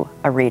would do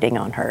a reading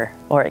on her,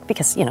 or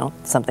because, you know,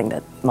 something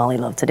that Molly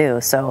loved to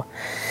do. So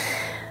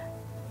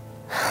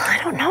I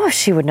don't know if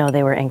she would know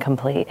they were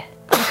incomplete.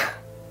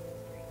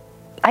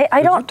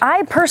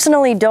 I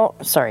personally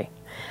don't, sorry.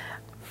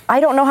 I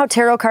don't know how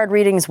tarot card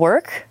readings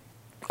work.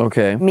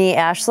 Okay. Me,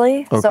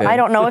 Ashley. So Okay. I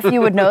don't know if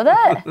you would know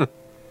that.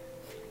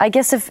 I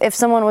guess if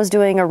someone was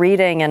doing a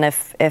reading and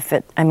if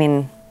it, I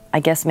mean, I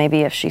guess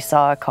maybe if she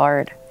saw a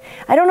card.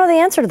 I don't know the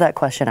answer to that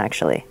question,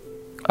 actually.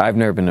 I've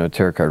never been to a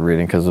tarot card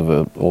reading because of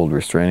an old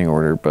restraining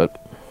order,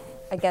 but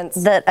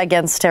Against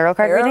tarot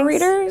card tarot readings?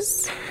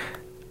 readers?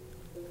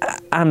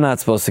 I'm not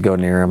supposed to go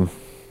near them.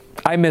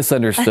 I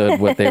misunderstood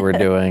what they were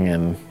doing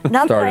and Not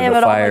that I started am a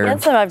at all fire.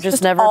 against them. I've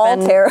just never All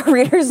been. tarot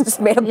readers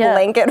just made a Yeah.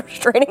 blanket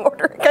restraining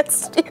order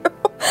against you.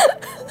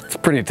 It's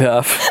pretty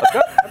tough.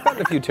 I've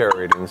gotten a few tarot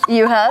readings.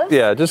 You have?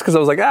 Yeah, just because I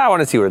was like, I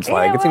want to see what it's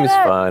like. Yeah, It seems why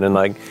not? fun. And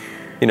like,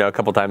 you know, a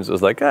couple times it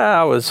was like,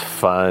 it was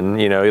fun.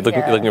 You know, you're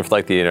looking for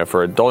like the, you know,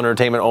 for adult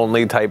entertainment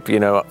only type, you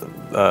know,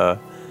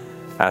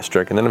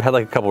 asterisk. And then I've had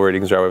like a couple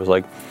readings where I was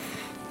like,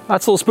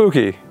 that's a little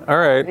spooky. All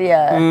right.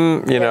 Yeah.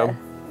 You know,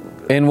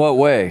 In what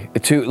way?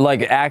 To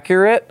like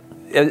accurate?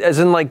 as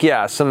in like,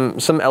 yeah, some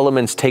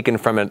elements taken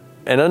from it.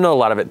 And I know a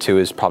lot of it too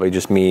is probably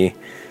just me,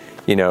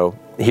 you know,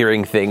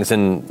 hearing things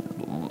and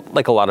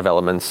like a lot of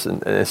elements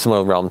in a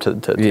similar realm to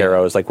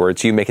tarot is like where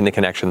it's you making the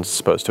connections as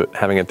opposed to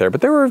having it there.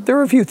 But there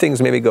were a few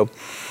things maybe go,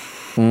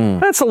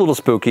 that's a little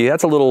spooky.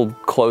 That's a little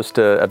close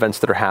to events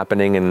that are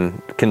happening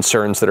and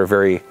concerns that are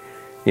very,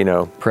 you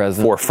know,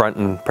 Present. forefront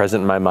and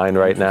present in my mind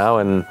right now.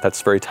 And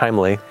that's very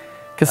timely.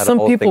 Because out of some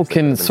all the people things that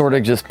can have been sort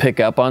of just pick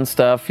up on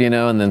stuff, you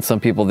know, and then some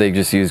people, they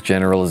just use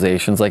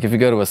generalizations. Like if you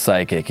go to a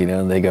psychic, you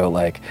know, and they go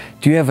like,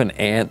 do you have an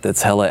aunt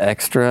that's hella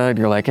extra? And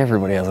you're like,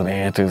 everybody has an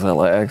aunt who's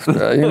hella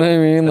extra. You know what I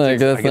mean? Like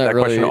that's I get not that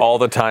really... question all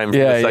the time from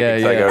Yeah, the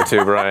psychics yeah, I yeah. go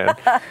to, Brian.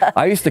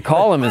 I used to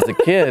call him as a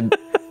kid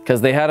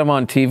because they had him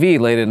on TV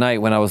late at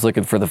night when I was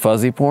looking for the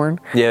fuzzy porn.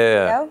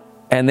 Yeah.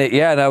 And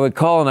and I would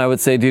call and I would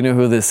say, do you know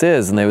who this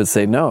is? And they would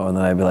say no. And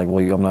then I'd be like,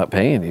 well, I'm not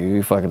paying you.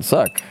 You fucking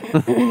suck.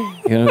 You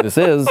know who this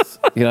is?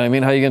 You know what I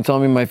mean? How are you going to tell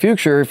me my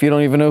future if you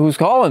don't even know who's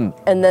calling?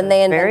 And then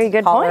they Very invented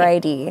good caller point.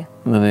 ID.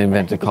 And then they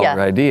invented caller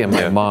Yeah. ID and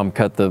my mom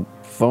cut the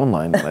phone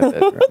line in my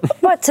bedroom.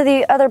 But to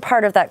the other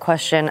part of that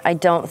question, I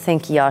don't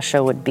think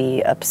Yasha would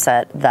be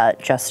upset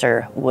that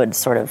Jester would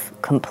sort of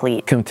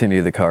complete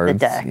Continue the cards. the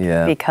deck.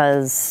 Yeah.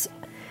 Because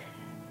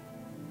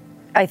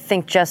I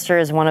think Jester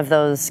is one of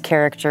those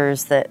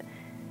characters that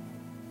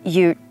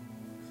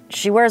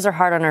she wears her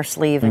heart on her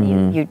sleeve,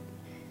 and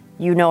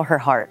you know her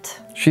heart.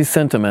 She's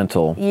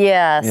sentimental.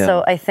 Yeah.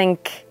 So I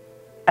think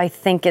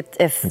if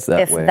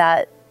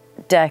that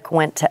deck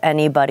went to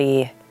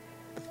anybody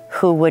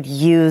who would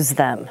use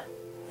them,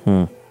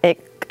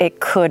 it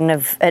couldn't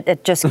have.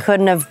 It just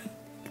couldn't have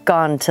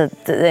gone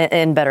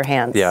in better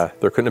hands. Yeah,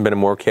 there couldn't have been a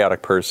more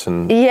chaotic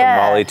person for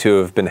Molly to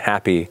have been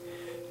happy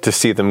to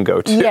see them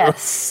go to.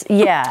 Yes.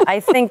 Yeah. I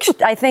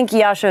think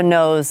Yasha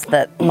knows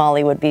that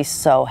Molly would be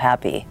so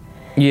happy.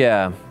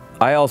 Yeah.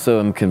 I also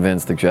am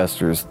convinced the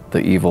Jester's the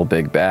evil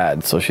big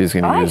bad, so she's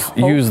going to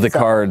use the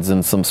cards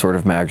in some sort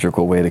of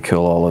magical way to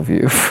kill all of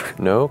you.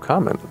 No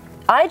comment.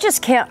 I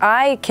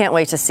can't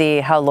wait to see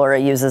how Laura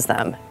uses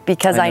them,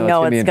 because I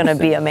know it's going to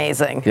be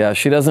amazing. Yeah,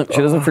 she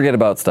doesn't forget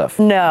about stuff.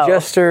 No.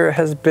 Jester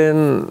has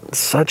been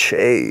such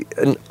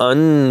an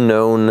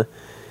unknown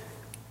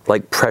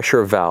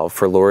pressure valve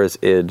for Laura's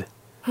id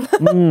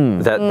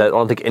that I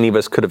don't think any of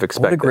us could have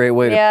expected. What a great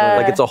way to put it.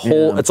 Like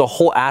it's a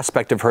whole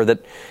aspect of her that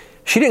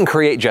she didn't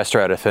create Jester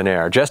out of thin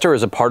air. Jester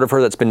is a part of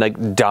her that's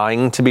been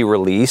dying to be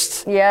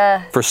released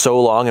for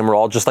so long, and we're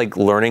all just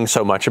learning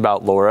so much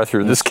about Laura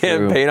through this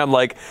campaign. I'm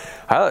like,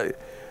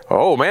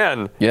 oh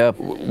man,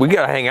 we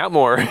gotta hang out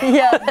more.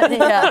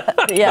 Yeah.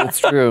 That's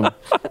true.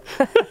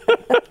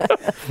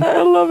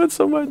 I love it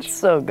so much.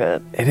 So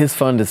good. It is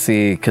fun to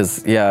see,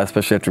 because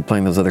especially after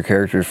playing those other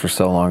characters for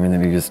so long, and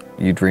then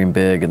you dream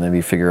big, and then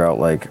you figure out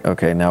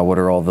okay, now what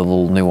are all the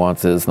little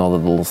nuances and all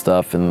the little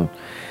stuff. And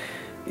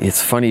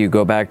it's funny, you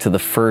go back to the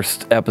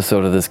first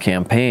episode of this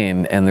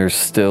campaign, and there's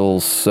still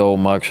so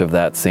much of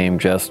that same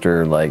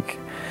Jester.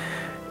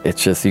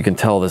 It's just, you can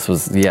tell this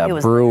was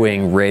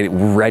brewing,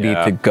 ready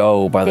to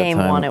go by the time.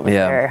 Game one, it was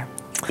there.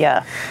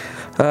 Yeah.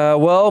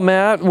 Well,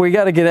 Matt, we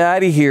got to get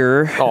out of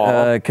here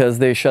because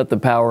they shut the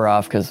power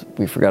off because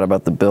we forgot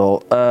about the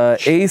bill.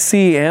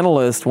 AC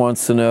Analyst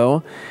wants to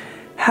know,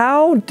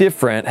 how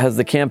different has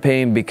the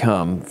campaign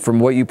become from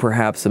what you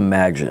perhaps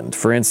imagined?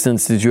 For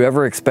instance, did you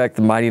ever expect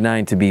the Mighty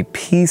Nine to be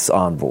peace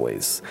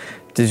envoys?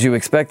 Did you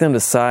expect them to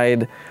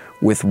side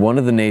with one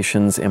of the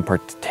nations and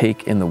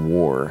partake in the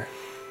war?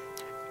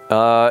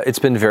 It's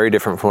been very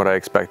different from what I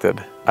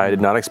expected. I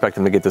did not expect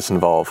them to get this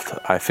involved.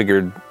 I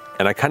figured,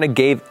 and I kind of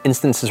gave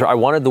instances where I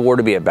wanted the war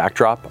to be a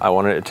backdrop. I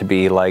wanted it to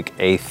be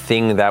a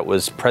thing that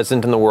was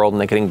present in the world and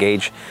they could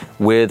engage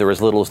with, or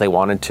as little as they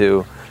wanted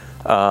to.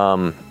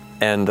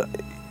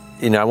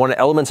 I wanted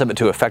elements of it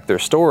to affect their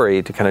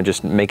story, to kind of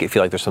just make it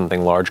feel like there's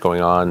something large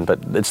going on, but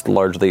it's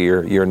largely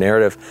your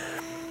narrative.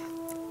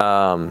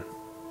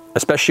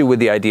 Especially with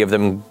the idea of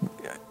them,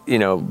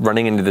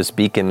 running into this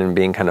beacon and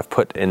being kind of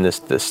put in this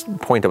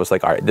point. I was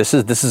like, all right, this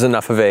is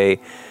enough of a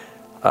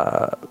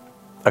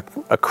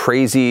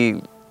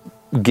crazy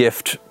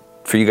gift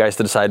for you guys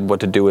to decide what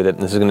to do with it.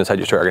 And this is going to decide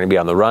your story. Are you going to be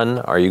on the run?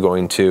 Are you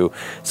going to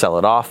sell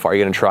it off? Are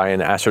you going to try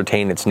and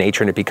ascertain its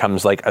nature and it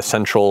becomes a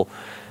central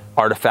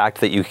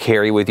artifact that you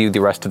carry with you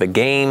the rest of the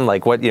game?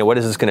 What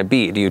is this going to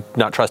be? Do you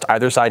not trust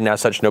either side, and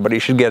as such nobody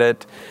should get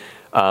it?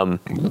 Pardon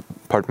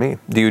me.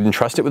 Do you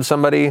entrust it with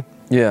somebody?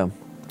 Yeah.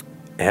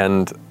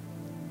 And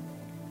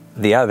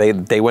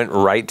they went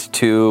right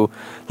to,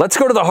 let's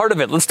go to the heart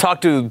of it. Let's talk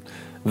to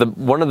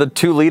one of the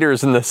two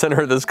leaders in the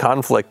center of this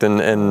conflict,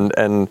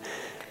 and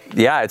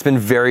it's been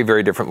very,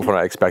 very different from what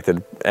I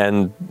expected.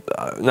 And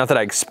not that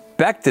I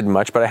expected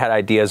much, but I had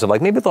ideas of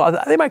maybe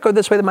they might go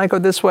this way, they might go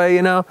this way.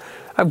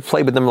 I've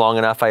played with them long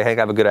enough. I think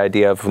I have a good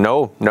idea of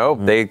no.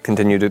 They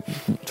continue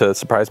to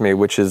surprise me,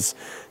 which is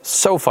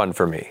so fun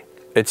for me.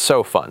 It's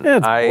so fun. Yeah,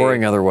 it's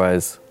boring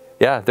otherwise.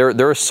 Yeah,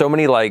 there are so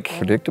many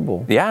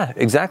predictable. Yeah,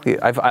 exactly.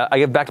 I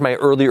get back to my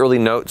early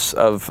notes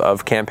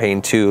of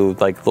campaign 2,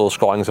 little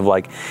scrawlings of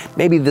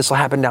maybe this will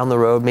happen down the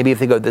road. Maybe if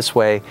they go this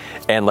way,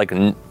 and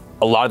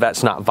a lot of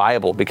that's not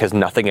viable because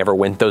nothing ever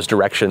went those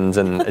directions,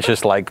 and it's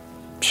just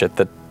shit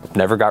that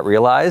never got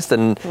realized,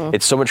 and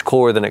it's so much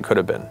cooler than it could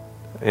have been,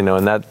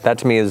 and that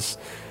to me is,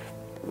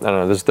 I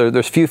don't know,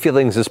 there's few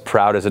feelings as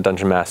proud as a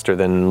dungeon master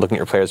than looking at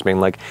your players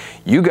being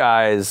you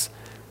guys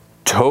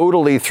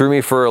totally threw me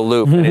for a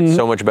loop, and it's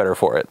so much better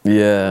for it.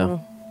 Yeah.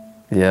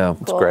 Yeah.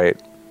 It's great.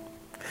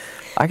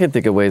 I can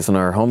think of ways in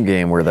our home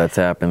game where that's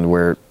happened,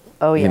 where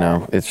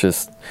it's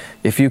just,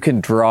 if you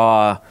can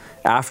draw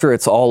after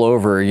it's all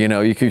over,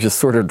 you can just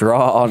sort of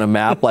draw on a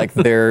map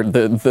their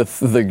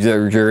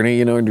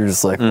journey, and you're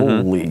just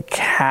holy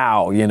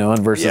cow, and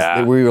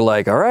versus we were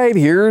all right,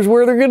 here's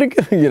where they're gonna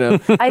go,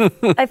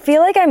 I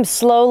feel like I'm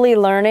slowly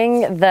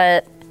learning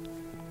that.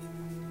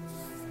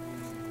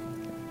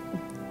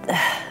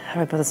 How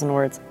do I put this in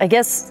words? I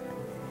guess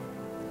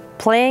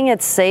playing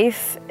it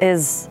safe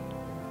is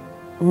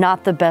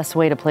not the best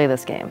way to play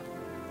this game.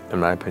 In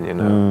my opinion,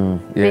 no.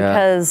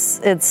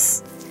 Because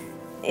it's,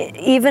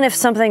 even if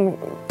something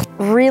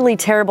really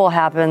terrible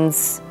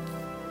happens,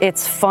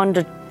 it's fun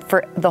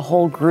for the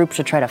whole group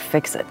to try to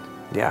fix it.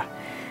 Yeah.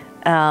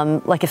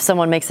 If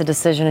someone makes a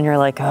decision and you're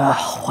why did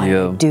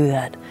I do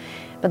that?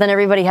 But then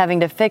everybody having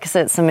to fix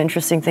it, some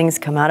interesting things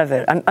come out of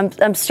it.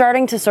 I'm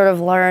starting to sort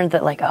of learn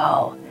that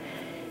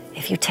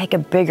if you take a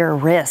bigger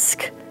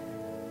risk,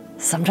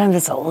 sometimes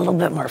it's a little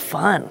bit more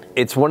fun.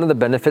 It's one of the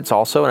benefits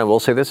also, and I will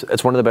say this,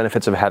 it's one of the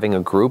benefits of having a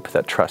group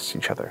that trusts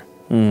each other.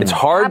 It's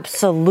hard.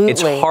 Absolutely.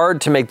 It's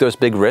hard to make those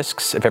big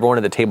risks if everyone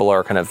at the table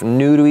are kind of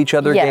new to each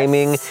other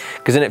gaming,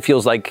 because then it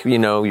feels like,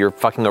 you're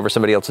fucking over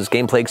somebody else's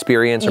gameplay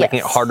experience or making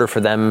it harder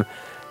for them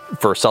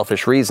for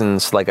selfish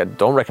reasons. Like, I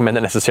don't recommend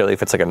that necessarily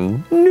if it's like a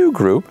new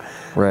group.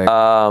 Right.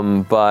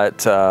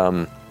 But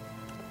when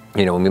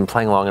you've been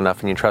playing long enough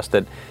and you trust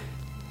that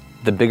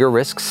the bigger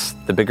risks,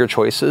 the bigger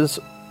choices,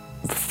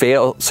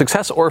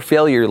 success or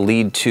failure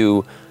lead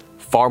to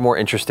far more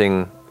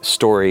interesting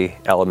story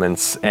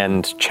elements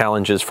and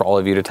challenges for all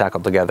of you to tackle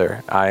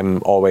together. I'm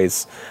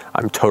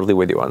totally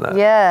with you on that.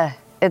 Yeah,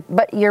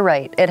 but you're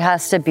right. It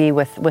has to be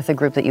with a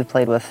group that you've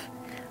played with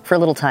for a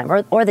little time,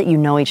 or that you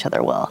know each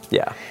other well.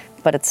 Yeah.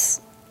 But it's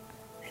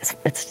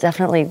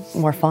definitely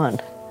more fun.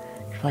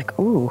 You're like,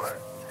 ooh.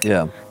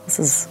 Yeah. This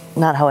is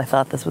not how I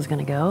thought this was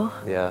going to go.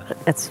 Yeah.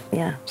 It's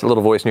a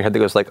little voice in your head that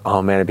goes like,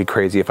 oh man, it'd be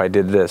crazy if I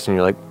did this. And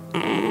you're like,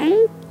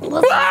 I'm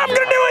going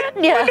to do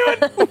it.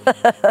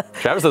 Yeah.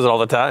 Travis does it all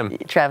the time.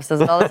 Travis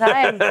does it all the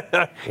time.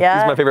 Yeah.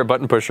 He's my favorite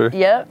button pusher.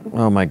 Yep.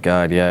 Oh my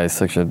God, yeah, he's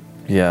such a,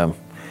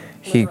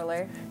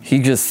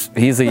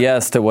 he's a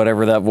yes to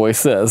whatever that voice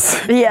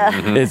says. Yeah.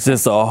 It's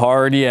just a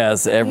hard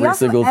yes every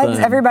single He also eggs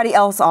time. everybody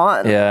else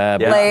on. Yeah.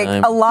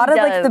 Like a lot He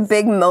of like the does.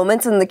 big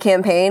moments in the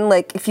campaign,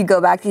 like if you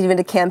go back even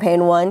to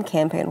campaign one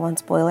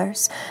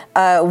spoilers,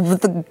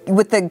 with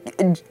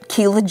the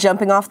Keela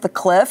jumping off the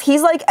cliff,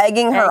 he's like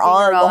egging her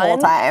on the whole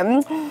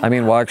time. I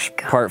mean, watch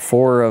part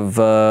 4 of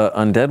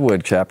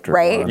Undeadwood chapter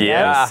Right. 1.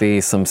 Yeah. You'll see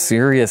some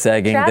serious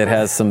egging that Travis-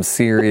 has some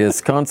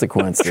serious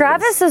consequences.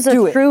 Travis is a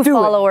Do it, true do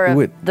it, follower do of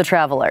it. the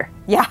Traveler.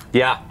 Yeah.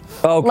 Yeah.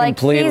 Oh, Like,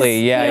 completely.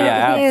 he's-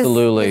 Yeah, he's-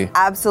 absolutely.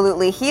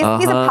 Absolutely. He's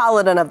a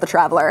paladin of the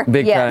Traveler.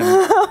 Big Yeah.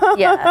 time.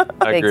 Yeah.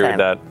 I big agree time. with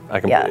that. I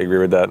completely agree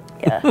with that.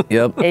 Yeah.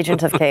 Yep.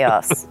 Agent of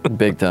Chaos.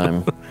 Big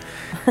time.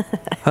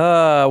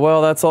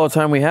 Well, that's all the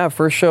time we have.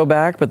 First show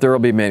back, but there will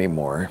be many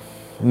more.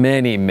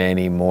 Many,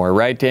 many more.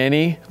 Right,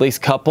 Danny? At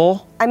least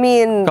couple? I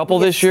mean, Couple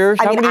this year?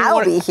 I mean,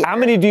 I'll be here. How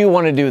many do you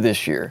want to do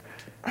this year?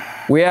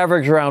 We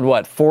average around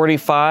what,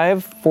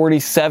 45,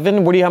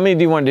 47? How many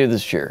do you want to do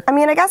this year? I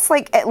mean, I guess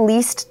like at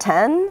least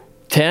 10.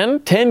 10?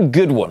 10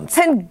 good ones.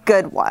 10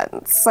 good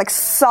ones, like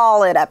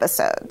solid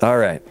episodes. All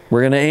right.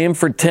 We're going to aim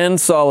for 10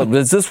 solid.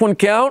 Does this one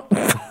count?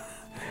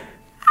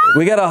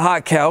 We got a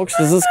hot couch.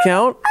 Does this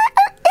count?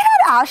 It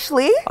had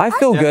Ashley. I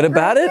feel good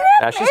about it.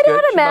 Ashley's It good.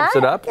 had a She bumps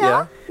Matt. it up.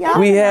 Yeah. Yeah.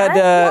 We had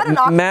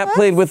an Matt octopus.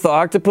 played with the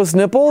octopus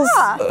nipples.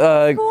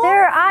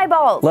 Their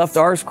eyeballs. Left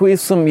R squeeze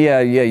some.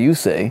 Yeah. You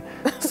say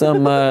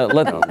some.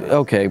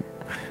 Okay.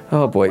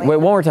 Oh boy. Wait.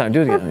 One more time.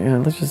 Do it again. Yeah.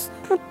 Let's just.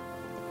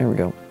 There we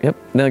go. Yep.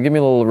 Now give me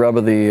a little rub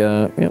of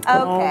the. Yep.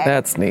 Okay.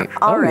 That's neat.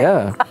 All right.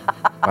 Yeah.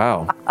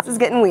 Wow. This is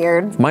getting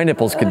weird. If my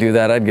nipples could do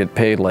that, I'd get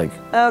paid like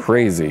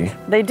crazy.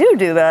 They do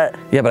that.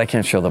 Yeah, but I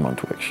can't show them on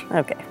Twitch.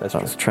 Okay. I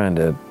was trying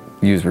to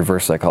use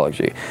reverse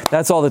psychology.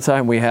 That's all the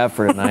time we have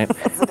for tonight.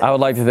 I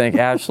would like to thank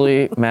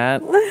Ashley,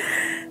 Matt,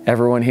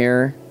 everyone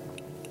here,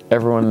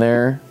 everyone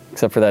there,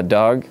 except for that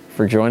dog,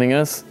 for joining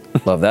us.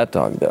 Love that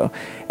dog, though.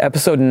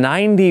 Episode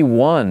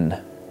 91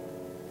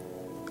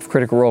 of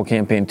Critical Role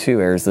Campaign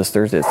 2 airs this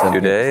Thursday at 7 2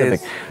 days.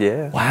 Pacific.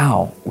 Yeah.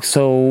 Wow.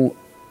 So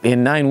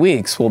in 9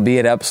 weeks, we'll be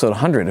at episode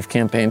 100 of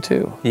Campaign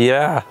 2.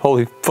 Yeah.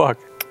 Holy fuck.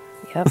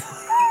 Yep.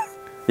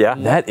 Yeah.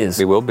 That is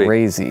we will be.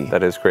 crazy.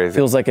 That is crazy.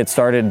 Feels like it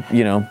started,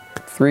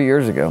 3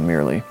 years ago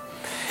merely.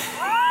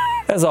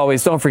 As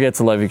always, don't forget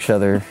to love each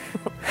other.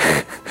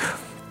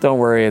 Don't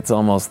worry, it's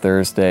almost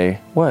Thursday.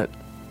 What?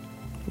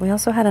 We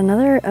also had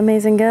another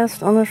amazing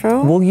guest on the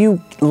show. Will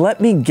you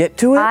let me get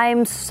to it?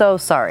 I'm so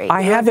sorry.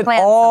 I You have it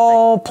planned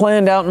all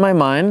planned out in my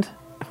mind.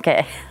 something.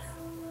 Okay.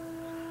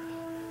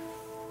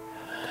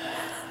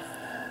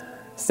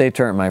 Stay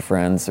turnt, my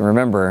friends. And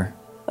remember,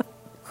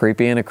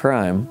 creepy ain't a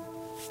crime.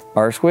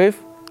 Arsqueef?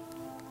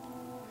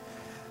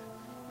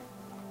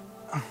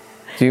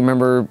 Do you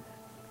remember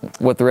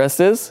what the rest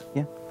is?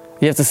 Yeah.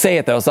 You have to say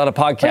it, though. It's not a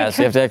podcast.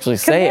 You have to actually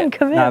say it.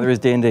 Come in. Neither is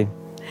D&D.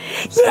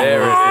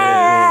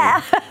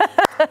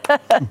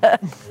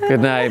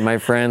 Good night, my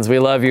friends. We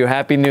love you.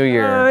 Happy New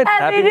Year.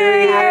 Happy New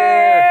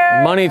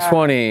Year. Money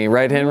 20,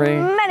 right, Henry?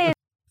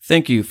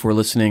 Thank you for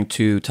listening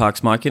to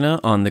Talks Machina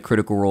on the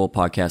Critical Role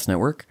Podcast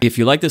Network. If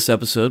you like this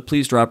episode,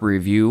 please drop a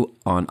review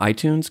on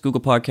iTunes,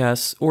 Google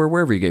Podcasts, or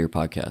wherever you get your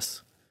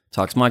podcasts.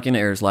 Talks Machina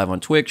airs live on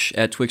Twitch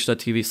at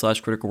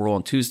twitch.tv/criticalrole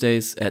on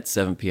Tuesdays at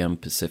 7 p.m.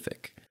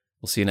 Pacific.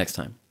 We'll see you next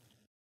time.